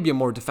of maybe a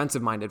more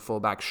defensive-minded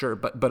fullback, sure,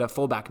 but a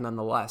fullback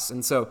nonetheless.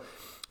 And so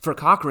for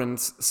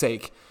Cochran's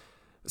sake,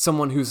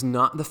 someone who's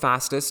not the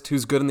fastest,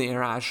 who's good in the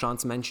air, as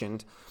Schantz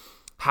mentioned,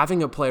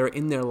 having a player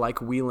in there like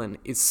Whelan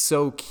is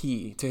so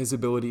key to his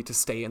ability to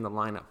stay in the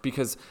lineup,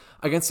 because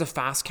against a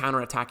fast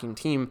counter-attacking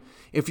team,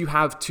 if you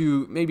have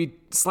two maybe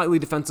slightly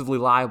defensively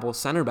liable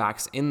center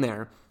backs in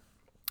there,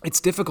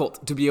 it's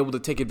difficult to be able to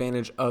take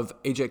advantage of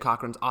AJ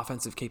Cochran's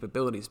offensive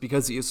capabilities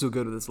because he is so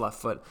good with his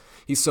left foot.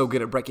 He's so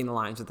good at breaking the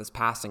lines with his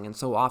passing, and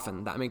so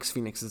often that makes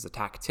Phoenix's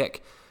attack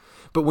tick.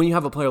 But when you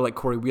have a player like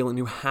Corey Whelan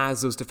who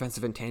has those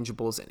defensive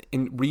intangibles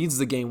and reads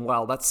the game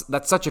well, that's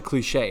such a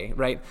cliche,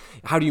 right?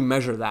 How do you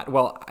measure that?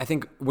 Well, I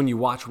think when you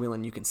watch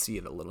Whelan, you can see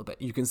it a little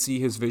bit. You can see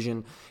his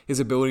vision, his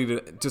ability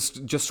to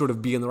just sort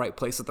of be in the right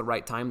place at the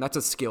right time. That's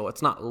a skill.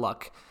 It's not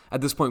luck.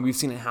 At this point, we've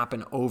seen it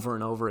happen over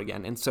and over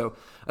again. And so,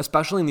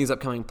 especially in these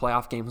upcoming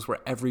playoff games where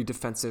every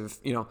defensive,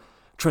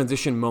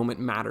 transition moment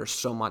matters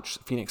so much.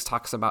 Phoenix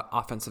talks about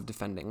offensive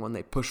defending. When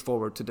they push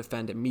forward to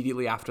defend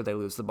immediately after they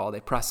lose the ball,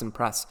 they press and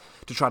press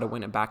to try to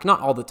win it back.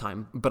 Not all the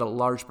time, but a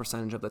large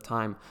percentage of the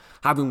time.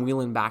 Having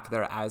Whelan back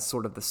there as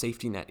sort of the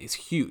safety net is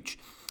huge.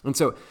 And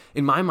so,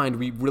 in my mind,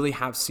 we really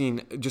have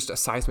seen just a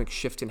seismic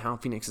shift in how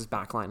Phoenix's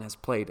backline has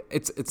played.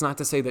 It's not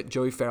to say that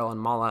Joey Farrell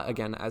and Mala,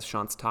 again, as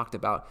Schantz talked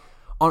about,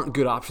 aren't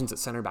good options at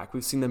center back.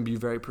 We've seen them be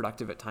very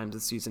productive at times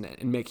this season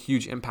and make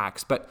huge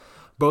impacts, but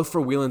both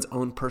for Whelan's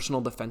own personal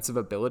defensive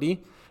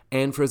ability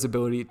and for his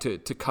ability to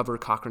cover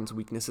Cochran's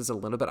weaknesses a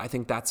little bit, I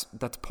think that's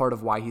part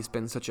of why he's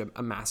been such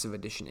a massive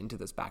addition into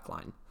this back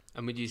line.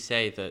 And would you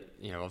say that,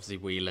 obviously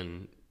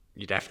Whelan,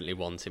 you definitely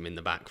want him in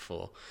the back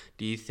four.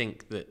 Do you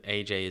think that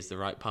AJ is the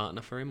right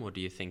partner for him, or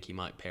do you think he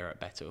might pair up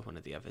better with one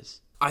of the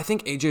others? I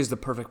think AJ is the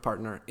perfect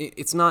partner.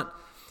 It's not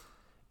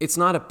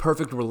a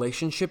perfect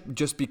relationship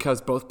just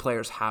because both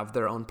players have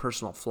their own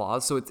personal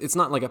flaws. So it's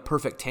not like a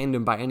perfect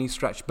tandem by any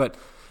stretch, but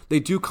they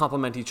do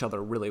complement each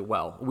other really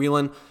well.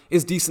 Whelan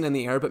is decent in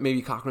the air, but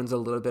maybe Cochran's a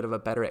little bit of a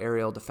better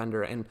aerial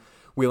defender, and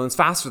Whelan's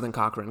faster than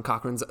Cochran.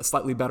 Cochran's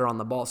slightly better on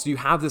the ball. So you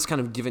have this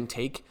kind of give and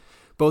take.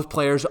 Both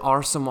players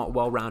are somewhat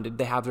well-rounded.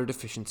 They have their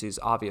deficiencies,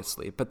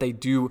 obviously, but they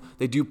do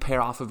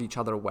pair off of each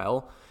other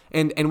well.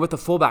 And with the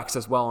fullbacks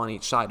as well on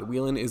each side,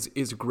 Whelan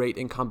is great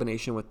in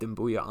combination with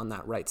Dimbuya on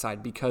that right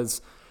side because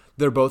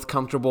They're both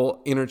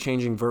comfortable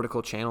interchanging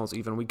vertical channels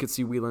even. We could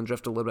see Whelan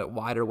drift a little bit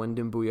wider when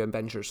Doumbouya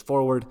ventures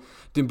forward.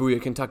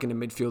 Doumbouya can tuck into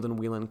midfield and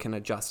Whelan can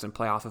adjust and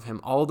play off of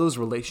him. All of those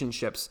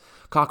relationships.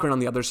 Cochrane on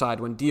the other side,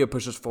 when Dia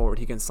pushes forward,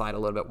 he can slide a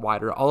little bit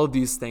wider. All of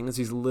these things,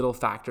 these little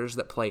factors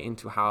that play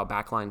into how a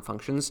backline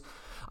functions,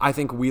 I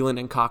think Whelan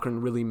and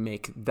Cochrane really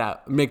make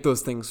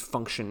those things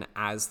function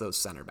as those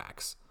center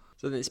backs.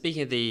 So then,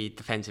 speaking of the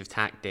defensive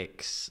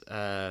tactics,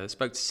 I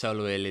spoke to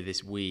Solo earlier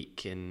this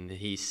week, and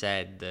he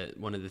said that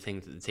one of the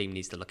things that the team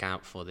needs to look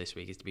out for this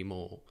week is to be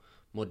more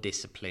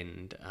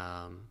disciplined,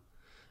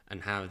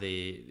 and how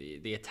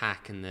the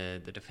attack and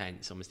the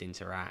defense almost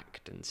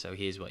interact. And so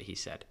here's what he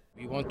said: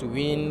 We want to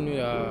win.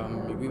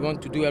 We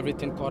want to do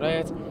everything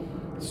correct.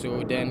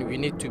 So then we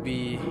need to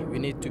be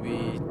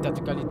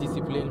tactically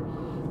disciplined.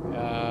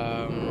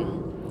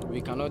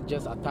 We cannot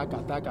just attack,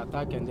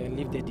 and then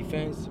leave the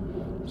defense.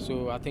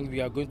 So I think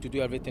we are going to do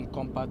everything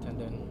compact and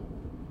then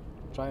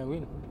try and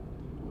win.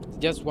 It's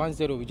just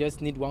 1-0. We just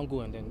need one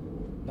goal and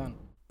then done.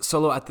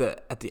 Solo at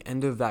the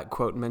end of that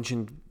quote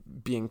mentioned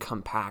being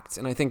compact,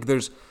 and I think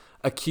there's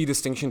a key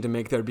distinction to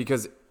make there,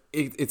 because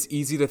it's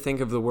easy to think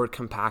of the word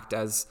compact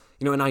as,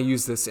 and I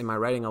use this in my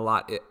writing a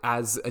lot,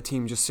 as a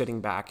team just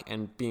sitting back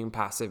and being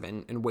passive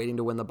and waiting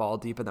to win the ball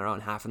deep in their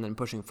own half and then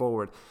pushing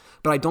forward.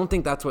 But I don't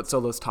think that's what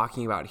Solo's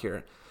talking about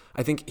here.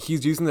 I think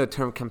he's using the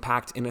term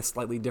compact in a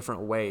slightly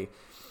different way.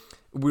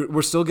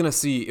 We're still going to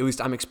see, at least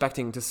I'm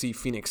expecting to see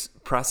Phoenix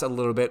press a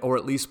little bit, or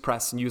at least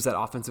press and use that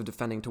offensive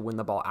defending to win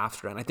the ball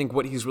after. And I think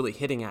what he's really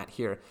hitting at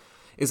here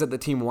is that the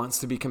team wants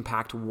to be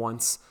compact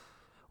once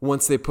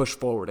they push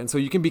forward. And so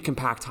you can be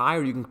compact high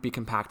or you can be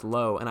compact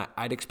low. And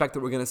I'd expect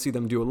that we're going to see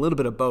them do a little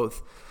bit of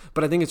both.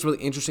 But I think it's really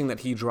interesting that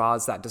he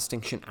draws that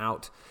distinction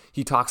out.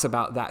 He talks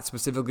about that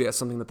specifically as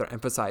something that they're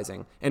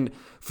emphasizing. And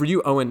for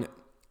you, Owen,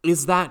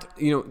 is that,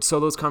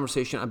 Solo's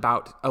conversation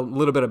about a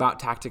little bit about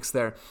tactics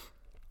there,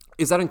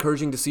 is that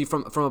encouraging to see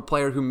from a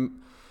player who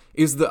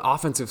is the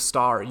offensive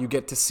star? You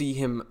get to see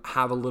him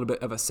have a little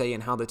bit of a say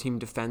in how the team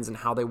defends and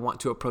how they want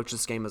to approach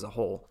this game as a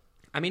whole.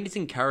 I mean, it's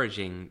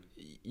encouraging.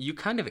 You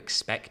kind of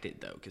expect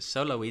it, though, because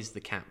Solo is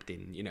the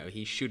captain.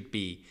 He should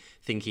be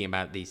thinking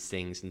about these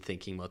things and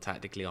thinking more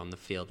tactically on the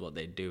field what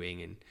they're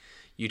doing. And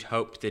you'd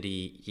hope that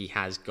he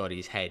has got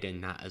his head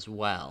in that as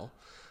well.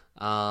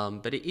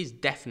 But it is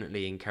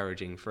definitely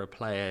encouraging for a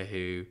player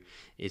who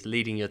is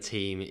leading your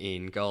team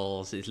in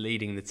goals, is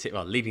leading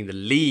leading the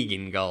league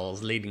in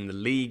goals, leading the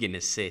league in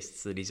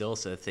assists, that he's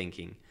also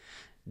thinking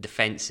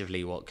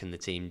defensively, what can the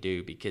team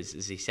do? Because,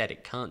 as he said,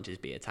 it can't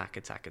just be attack,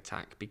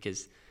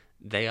 because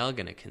they are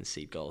going to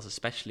concede goals,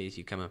 especially as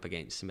you come up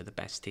against some of the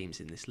best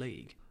teams in this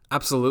league.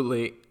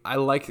 Absolutely. I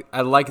like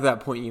that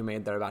point you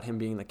made there about him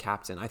being the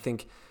captain. I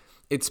think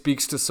it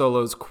speaks to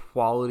Solo's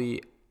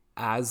quality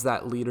as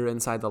that leader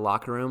inside the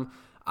locker room.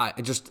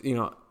 I just,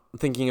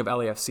 thinking of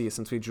LAFC,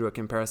 since we drew a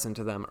comparison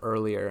to them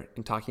earlier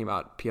in talking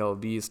about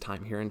PLV's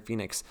time here in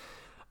Phoenix,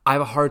 I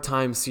have a hard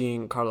time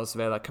seeing Carlos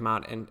Vela come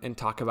out and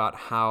talk about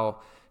how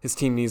his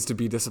team needs to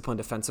be disciplined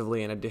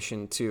defensively in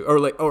addition to,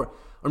 or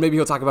maybe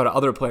he'll talk about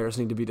other players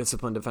need to be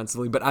disciplined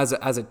defensively, but as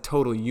a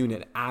total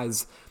unit,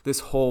 as this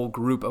whole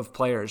group of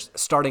players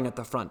starting at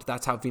the front.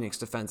 That's how Phoenix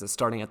defends, is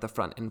starting at the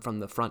front and from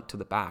the front to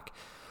the back.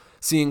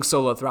 Seeing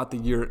Solo throughout the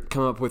year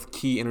come up with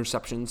key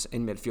interceptions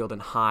in midfield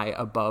and high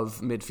above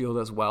midfield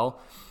as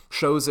well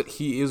shows that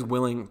he is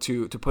willing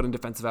to put in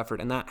defensive effort,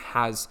 and that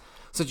has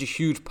such a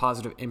huge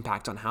positive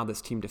impact on how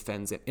this team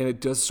defends it. And it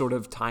does sort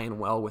of tie in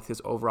well with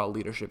his overall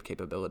leadership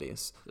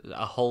capabilities.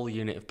 A whole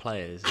unit of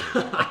players,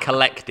 a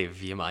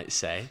collective, you might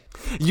say.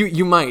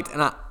 You might,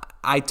 and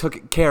I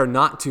took care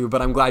not to,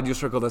 but I'm glad you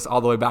circled us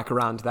all the way back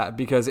around to that,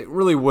 because it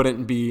really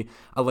wouldn't be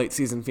a late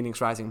season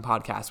Phoenix Rising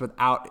podcast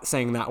without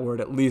saying that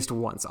word at least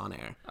once on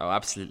air. Oh,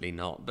 absolutely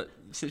not. But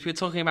since we're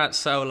talking about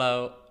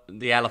Solo,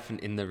 the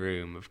elephant in the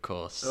room, of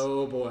course.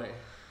 Oh boy.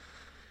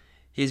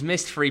 He's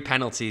missed 3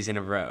 penalties in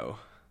a row.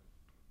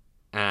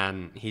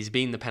 And he's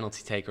been the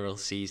penalty taker all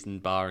season,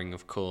 barring,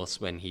 of course,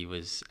 when he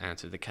was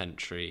out of the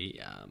country.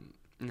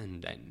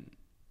 And then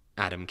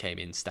Adam came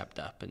in, stepped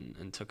up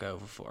and took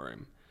over for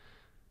him.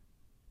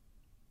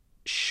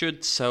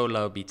 Should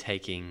Solo be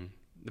taking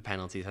the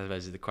penalties, I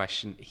suppose is the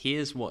question.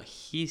 Here's what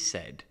he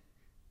said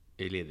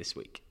earlier this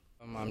week.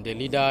 I'm the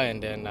leader,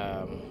 and then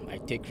I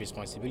take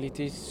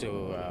responsibilities,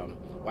 so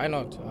why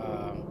not?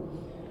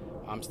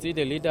 I'm still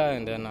the leader,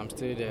 and then I'm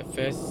still the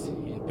first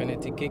in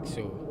penalty kick,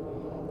 so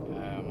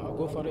I'll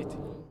go for it.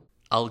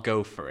 I'll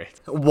go for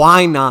it.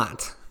 Why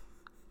not?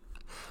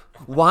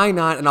 Why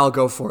not, and I'll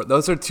go for it.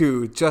 Those are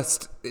two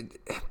just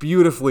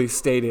beautifully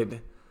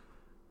stated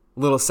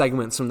little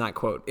segments from that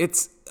quote.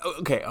 It's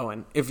okay,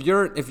 Owen. If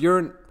you're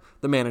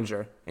the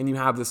manager and you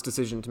have this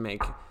decision to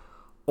make,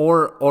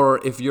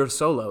 or if you're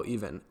Solo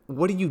even,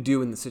 what do you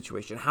do in the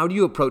situation? How do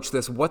you approach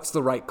this? What's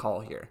the right call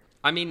here?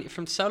 I mean,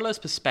 from Solo's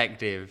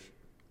perspective,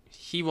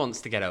 he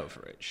wants to get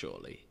over it,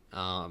 surely.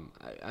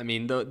 I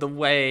mean, the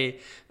way,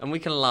 and we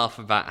can laugh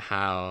about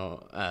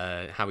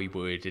how he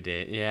worded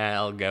it. Yeah,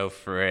 I'll go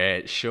for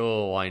it.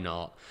 Sure, why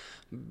not?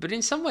 But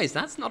in some ways,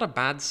 that's not a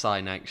bad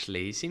sign,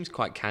 actually. He seems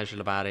quite casual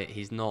about it.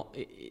 He's not...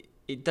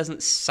 It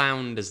doesn't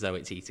sound as though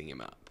it's eating him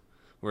up.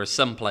 Whereas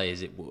some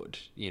players it would,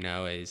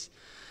 is...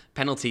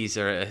 Penalties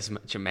are as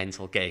much a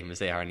mental game as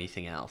they are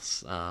anything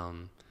else.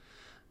 And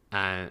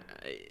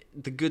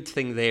the good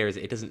thing there is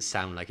it doesn't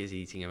sound like it's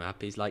eating him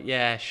up. He's like,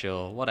 yeah,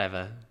 sure,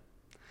 whatever.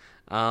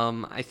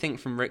 I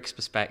think from Rick's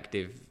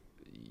perspective...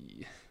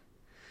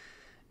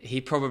 He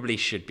probably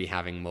should be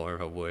having more of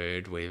a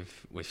word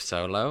with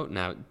Solo.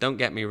 Now, don't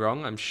get me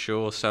wrong, I'm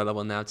sure Solo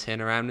will now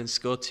turn around and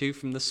score 2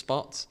 from the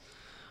spot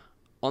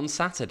on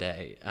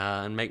Saturday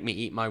and make me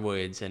eat my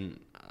words, and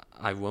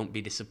I won't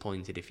be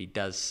disappointed if he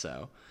does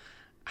so.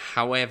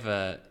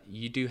 However,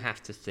 you do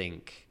have to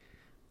think,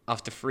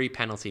 after 3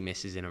 penalty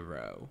misses in a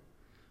row,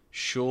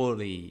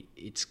 surely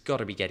it's got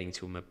to be getting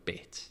to him a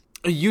bit.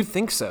 You'd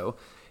think so.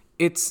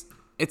 It's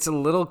a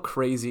little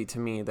crazy to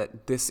me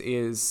that this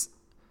is...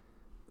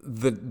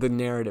 the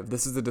narrative.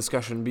 This is the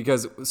discussion,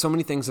 because so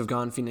many things have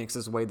gone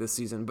Phoenix's way this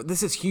season, but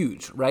this is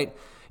huge, right?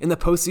 In the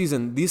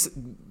postseason,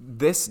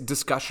 this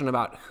discussion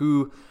about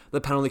who the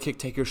penalty kick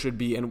taker should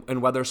be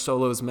and whether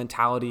Solo's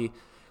mentality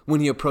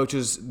when he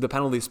approaches the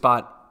penalty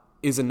spot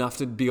is enough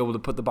to be able to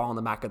put the ball in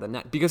the back of the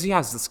net, because he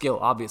has the skill,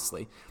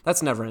 obviously.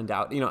 That's never in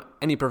doubt.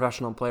 Any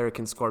professional player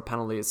can score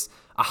penalties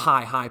a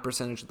high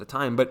percentage of the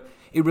time, but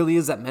it really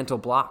is that mental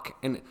block.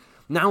 And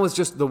now is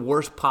just the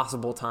worst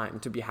possible time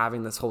to be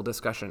having this whole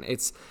discussion.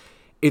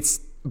 It's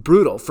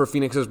brutal for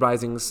Phoenix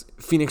Rising's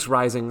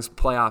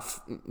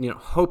playoff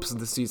hopes of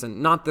the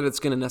season. Not that it's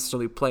going to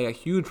necessarily play a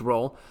huge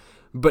role,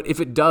 but if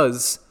it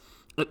does,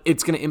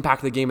 it's going to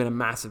impact the game in a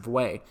massive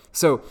way.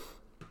 So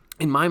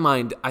in my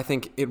mind, I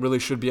think it really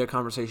should be a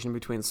conversation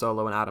between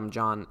Solo and Adam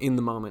John in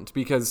the moment,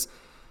 because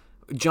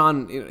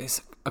John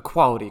is a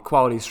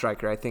quality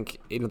striker. I think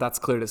that's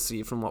clear to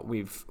see from what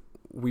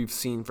we've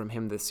seen from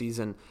him this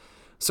season.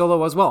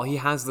 Solo as well, he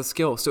has the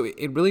skill. So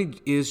it really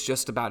is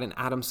just about, and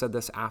Adam said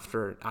this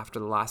after the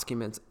last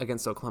game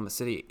against Oklahoma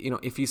City,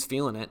 if he's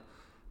feeling it,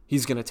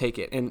 he's going to take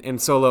it.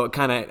 And Solo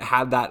kind of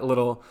had that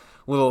little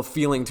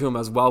feeling to him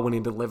as well when he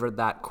delivered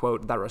that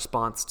quote, that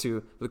response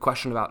to the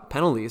question about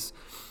penalties.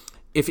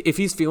 If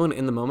he's feeling it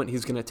in the moment,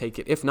 he's going to take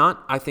it. If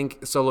not, I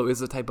think Solo is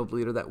the type of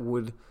leader that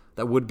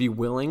would be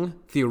willing,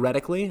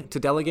 theoretically, to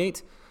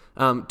delegate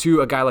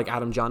to a guy like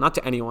Adam John, not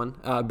to anyone,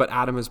 but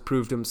Adam has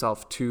proved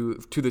himself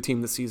to the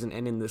team this season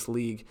and in this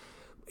league.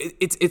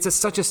 It's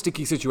such a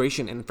sticky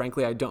situation, and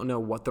frankly, I don't know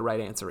what the right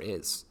answer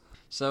is.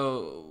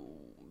 So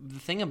the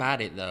thing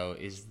about it, though,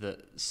 is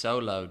that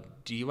Solo,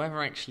 do you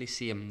ever actually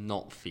see him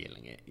not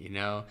feeling it?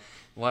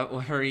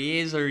 Whether he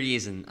is or he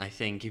isn't, I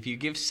think if you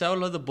give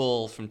Solo the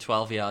ball from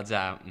 12 yards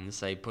out and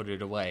say put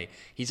it away,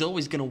 he's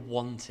always going to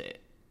want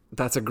it.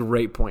 That's a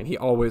great point. He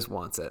always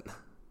wants it.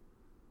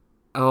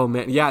 Oh,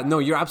 man. Yeah, no,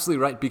 you're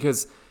absolutely right,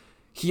 because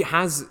he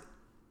has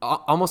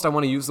almost, I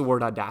want to use the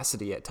word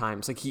audacity at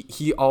times. Like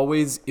he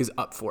always is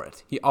up for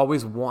it. He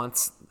always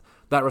wants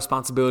that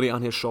responsibility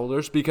on his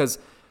shoulders, because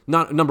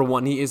number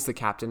one, he is the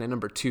captain, and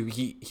number two,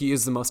 he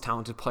is the most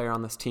talented player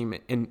on this team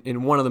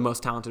and one of the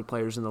most talented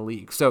players in the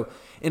league. So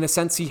in a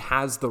sense, he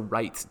has the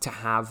right to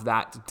have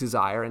that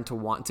desire and to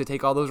want to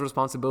take all those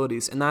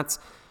responsibilities. And that's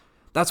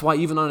why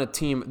even on a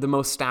team, the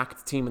most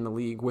stacked team in the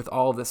league, with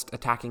all this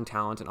attacking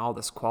talent and all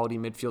this quality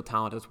midfield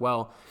talent as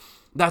well,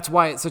 that's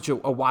why it's such a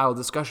wild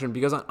discussion.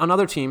 Because on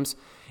other teams,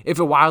 if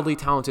a wildly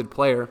talented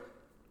player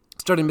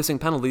started missing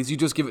penalties, you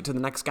just give it to the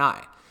next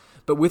guy.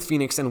 But with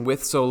Phoenix and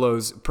with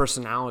Solo's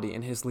personality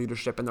and his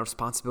leadership and the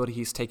responsibility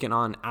he's taken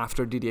on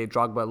after Didier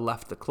Drogba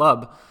left the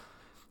club,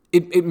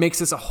 it makes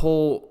this a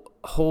whole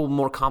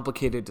more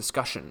complicated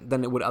discussion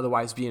than it would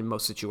otherwise be in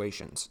most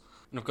situations.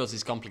 And of course,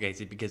 it's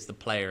complicated because the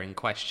player in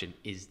question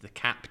is the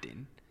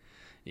captain.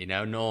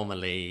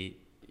 Normally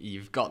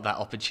you've got that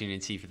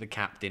opportunity for the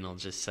captain will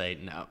just say,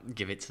 no,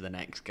 give it to the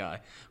next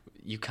guy.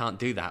 You can't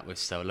do that with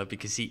Solo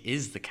because he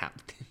is the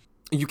captain.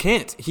 You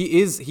can't. He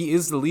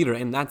is the leader,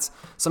 and that's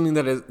something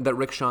that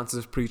Rick Schantz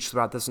has preached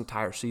throughout this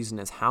entire season,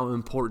 is how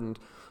important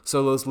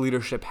Solo's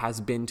leadership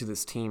has been to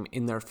this team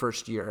in their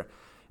first year,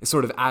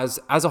 sort of as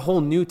a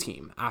whole new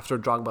team after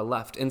Drogba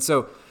left. And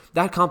so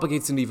that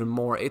complicates it even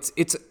more. It's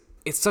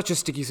such a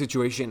sticky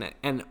situation,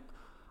 and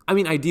I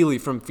mean, ideally,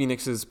 from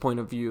Phoenix's point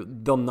of view,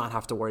 they'll not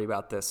have to worry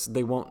about this.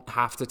 They won't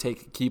have to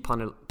take key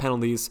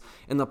penalties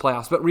in the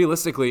playoffs. But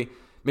realistically,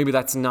 maybe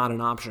that's not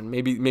an option.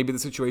 Maybe the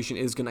situation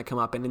is going to come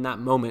up, and in that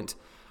moment,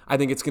 I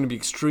think it's going to be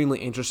extremely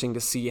interesting to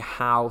see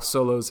how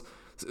Solo's,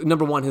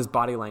 number one, his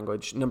body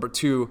language, number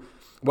two,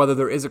 whether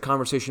there is a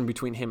conversation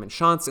between him and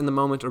Schantz in the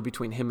moment or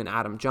between him and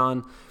Adam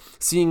John.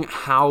 Seeing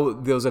how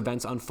those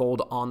events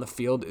unfold on the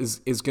field is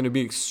going to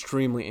be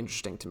extremely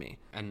interesting to me.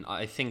 And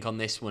I think on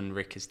this one,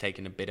 Rick has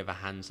taken a bit of a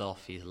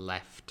hands-off. He's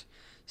left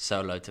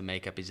Solo to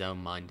make up his own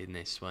mind in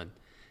this one.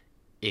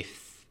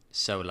 If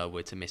Solo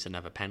were to miss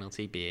another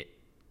penalty, be it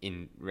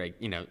in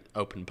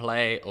open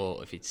play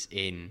or if it's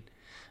in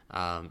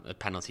a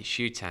penalty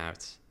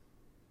shootout,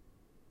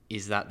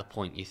 is that the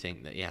point you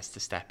think that he has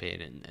to step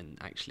in and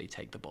actually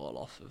take the ball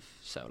off of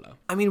Solo?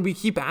 I mean, we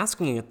keep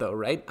asking it though,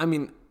 right? I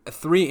mean,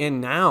 3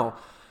 in now.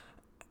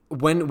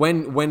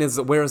 Where is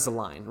the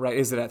line, right?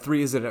 Is it at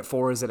 3? Is it at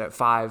 4? Is it at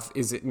 5?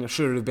 Is it,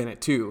 should it have been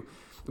at 2?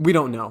 We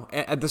don't know.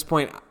 At this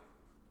point,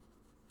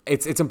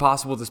 it's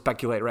impossible to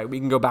speculate, right? We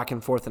can go back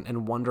and forth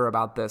and wonder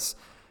about this.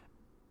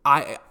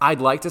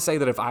 I'd like to say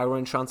that if I were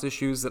in Chance's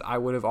shoes that I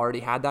would have already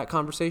had that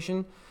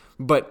conversation,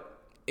 but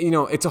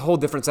it's a whole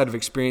different set of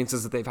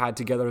experiences that they've had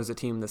together as a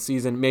team this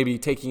season. Maybe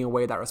taking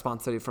away that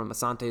responsibility from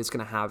Asante is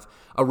going to have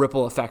a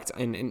ripple effect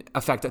and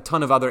affect a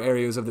ton of other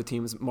areas of the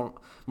team's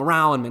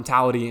morale and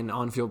mentality and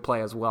on-field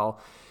play as well.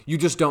 You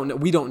just don't know.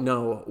 We don't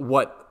know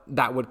what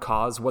that would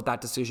cause, what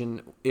that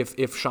decision,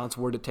 if Chance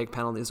were to take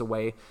penalties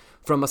away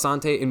from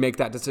Asante and make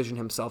that decision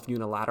himself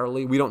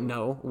unilaterally. We don't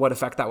know what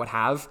effect that would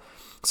have.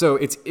 So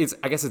it's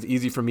I guess it's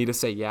easy for me to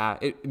say, yeah,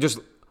 it just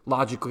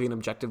logically and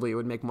objectively, it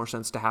would make more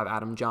sense to have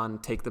Adam John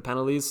take the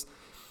penalties.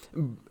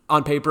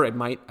 On paper, it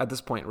might at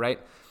this point, right?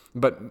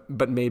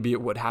 But maybe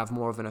it would have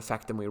more of an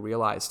effect than we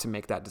realize to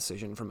make that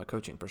decision from a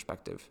coaching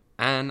perspective.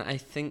 And I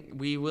think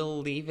we will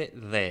leave it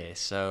there.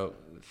 So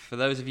for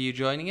those of you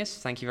joining us,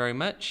 thank you very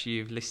much.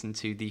 You've listened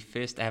to the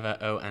first ever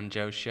Owain and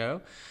Joe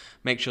show.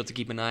 Make sure to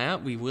keep an eye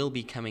out. We will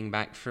be coming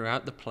back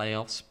throughout the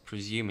playoffs,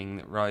 presuming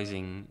that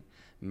Rising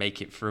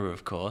make it through,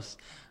 of course.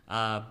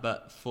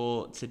 But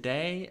for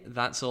today,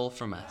 that's all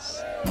from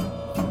us.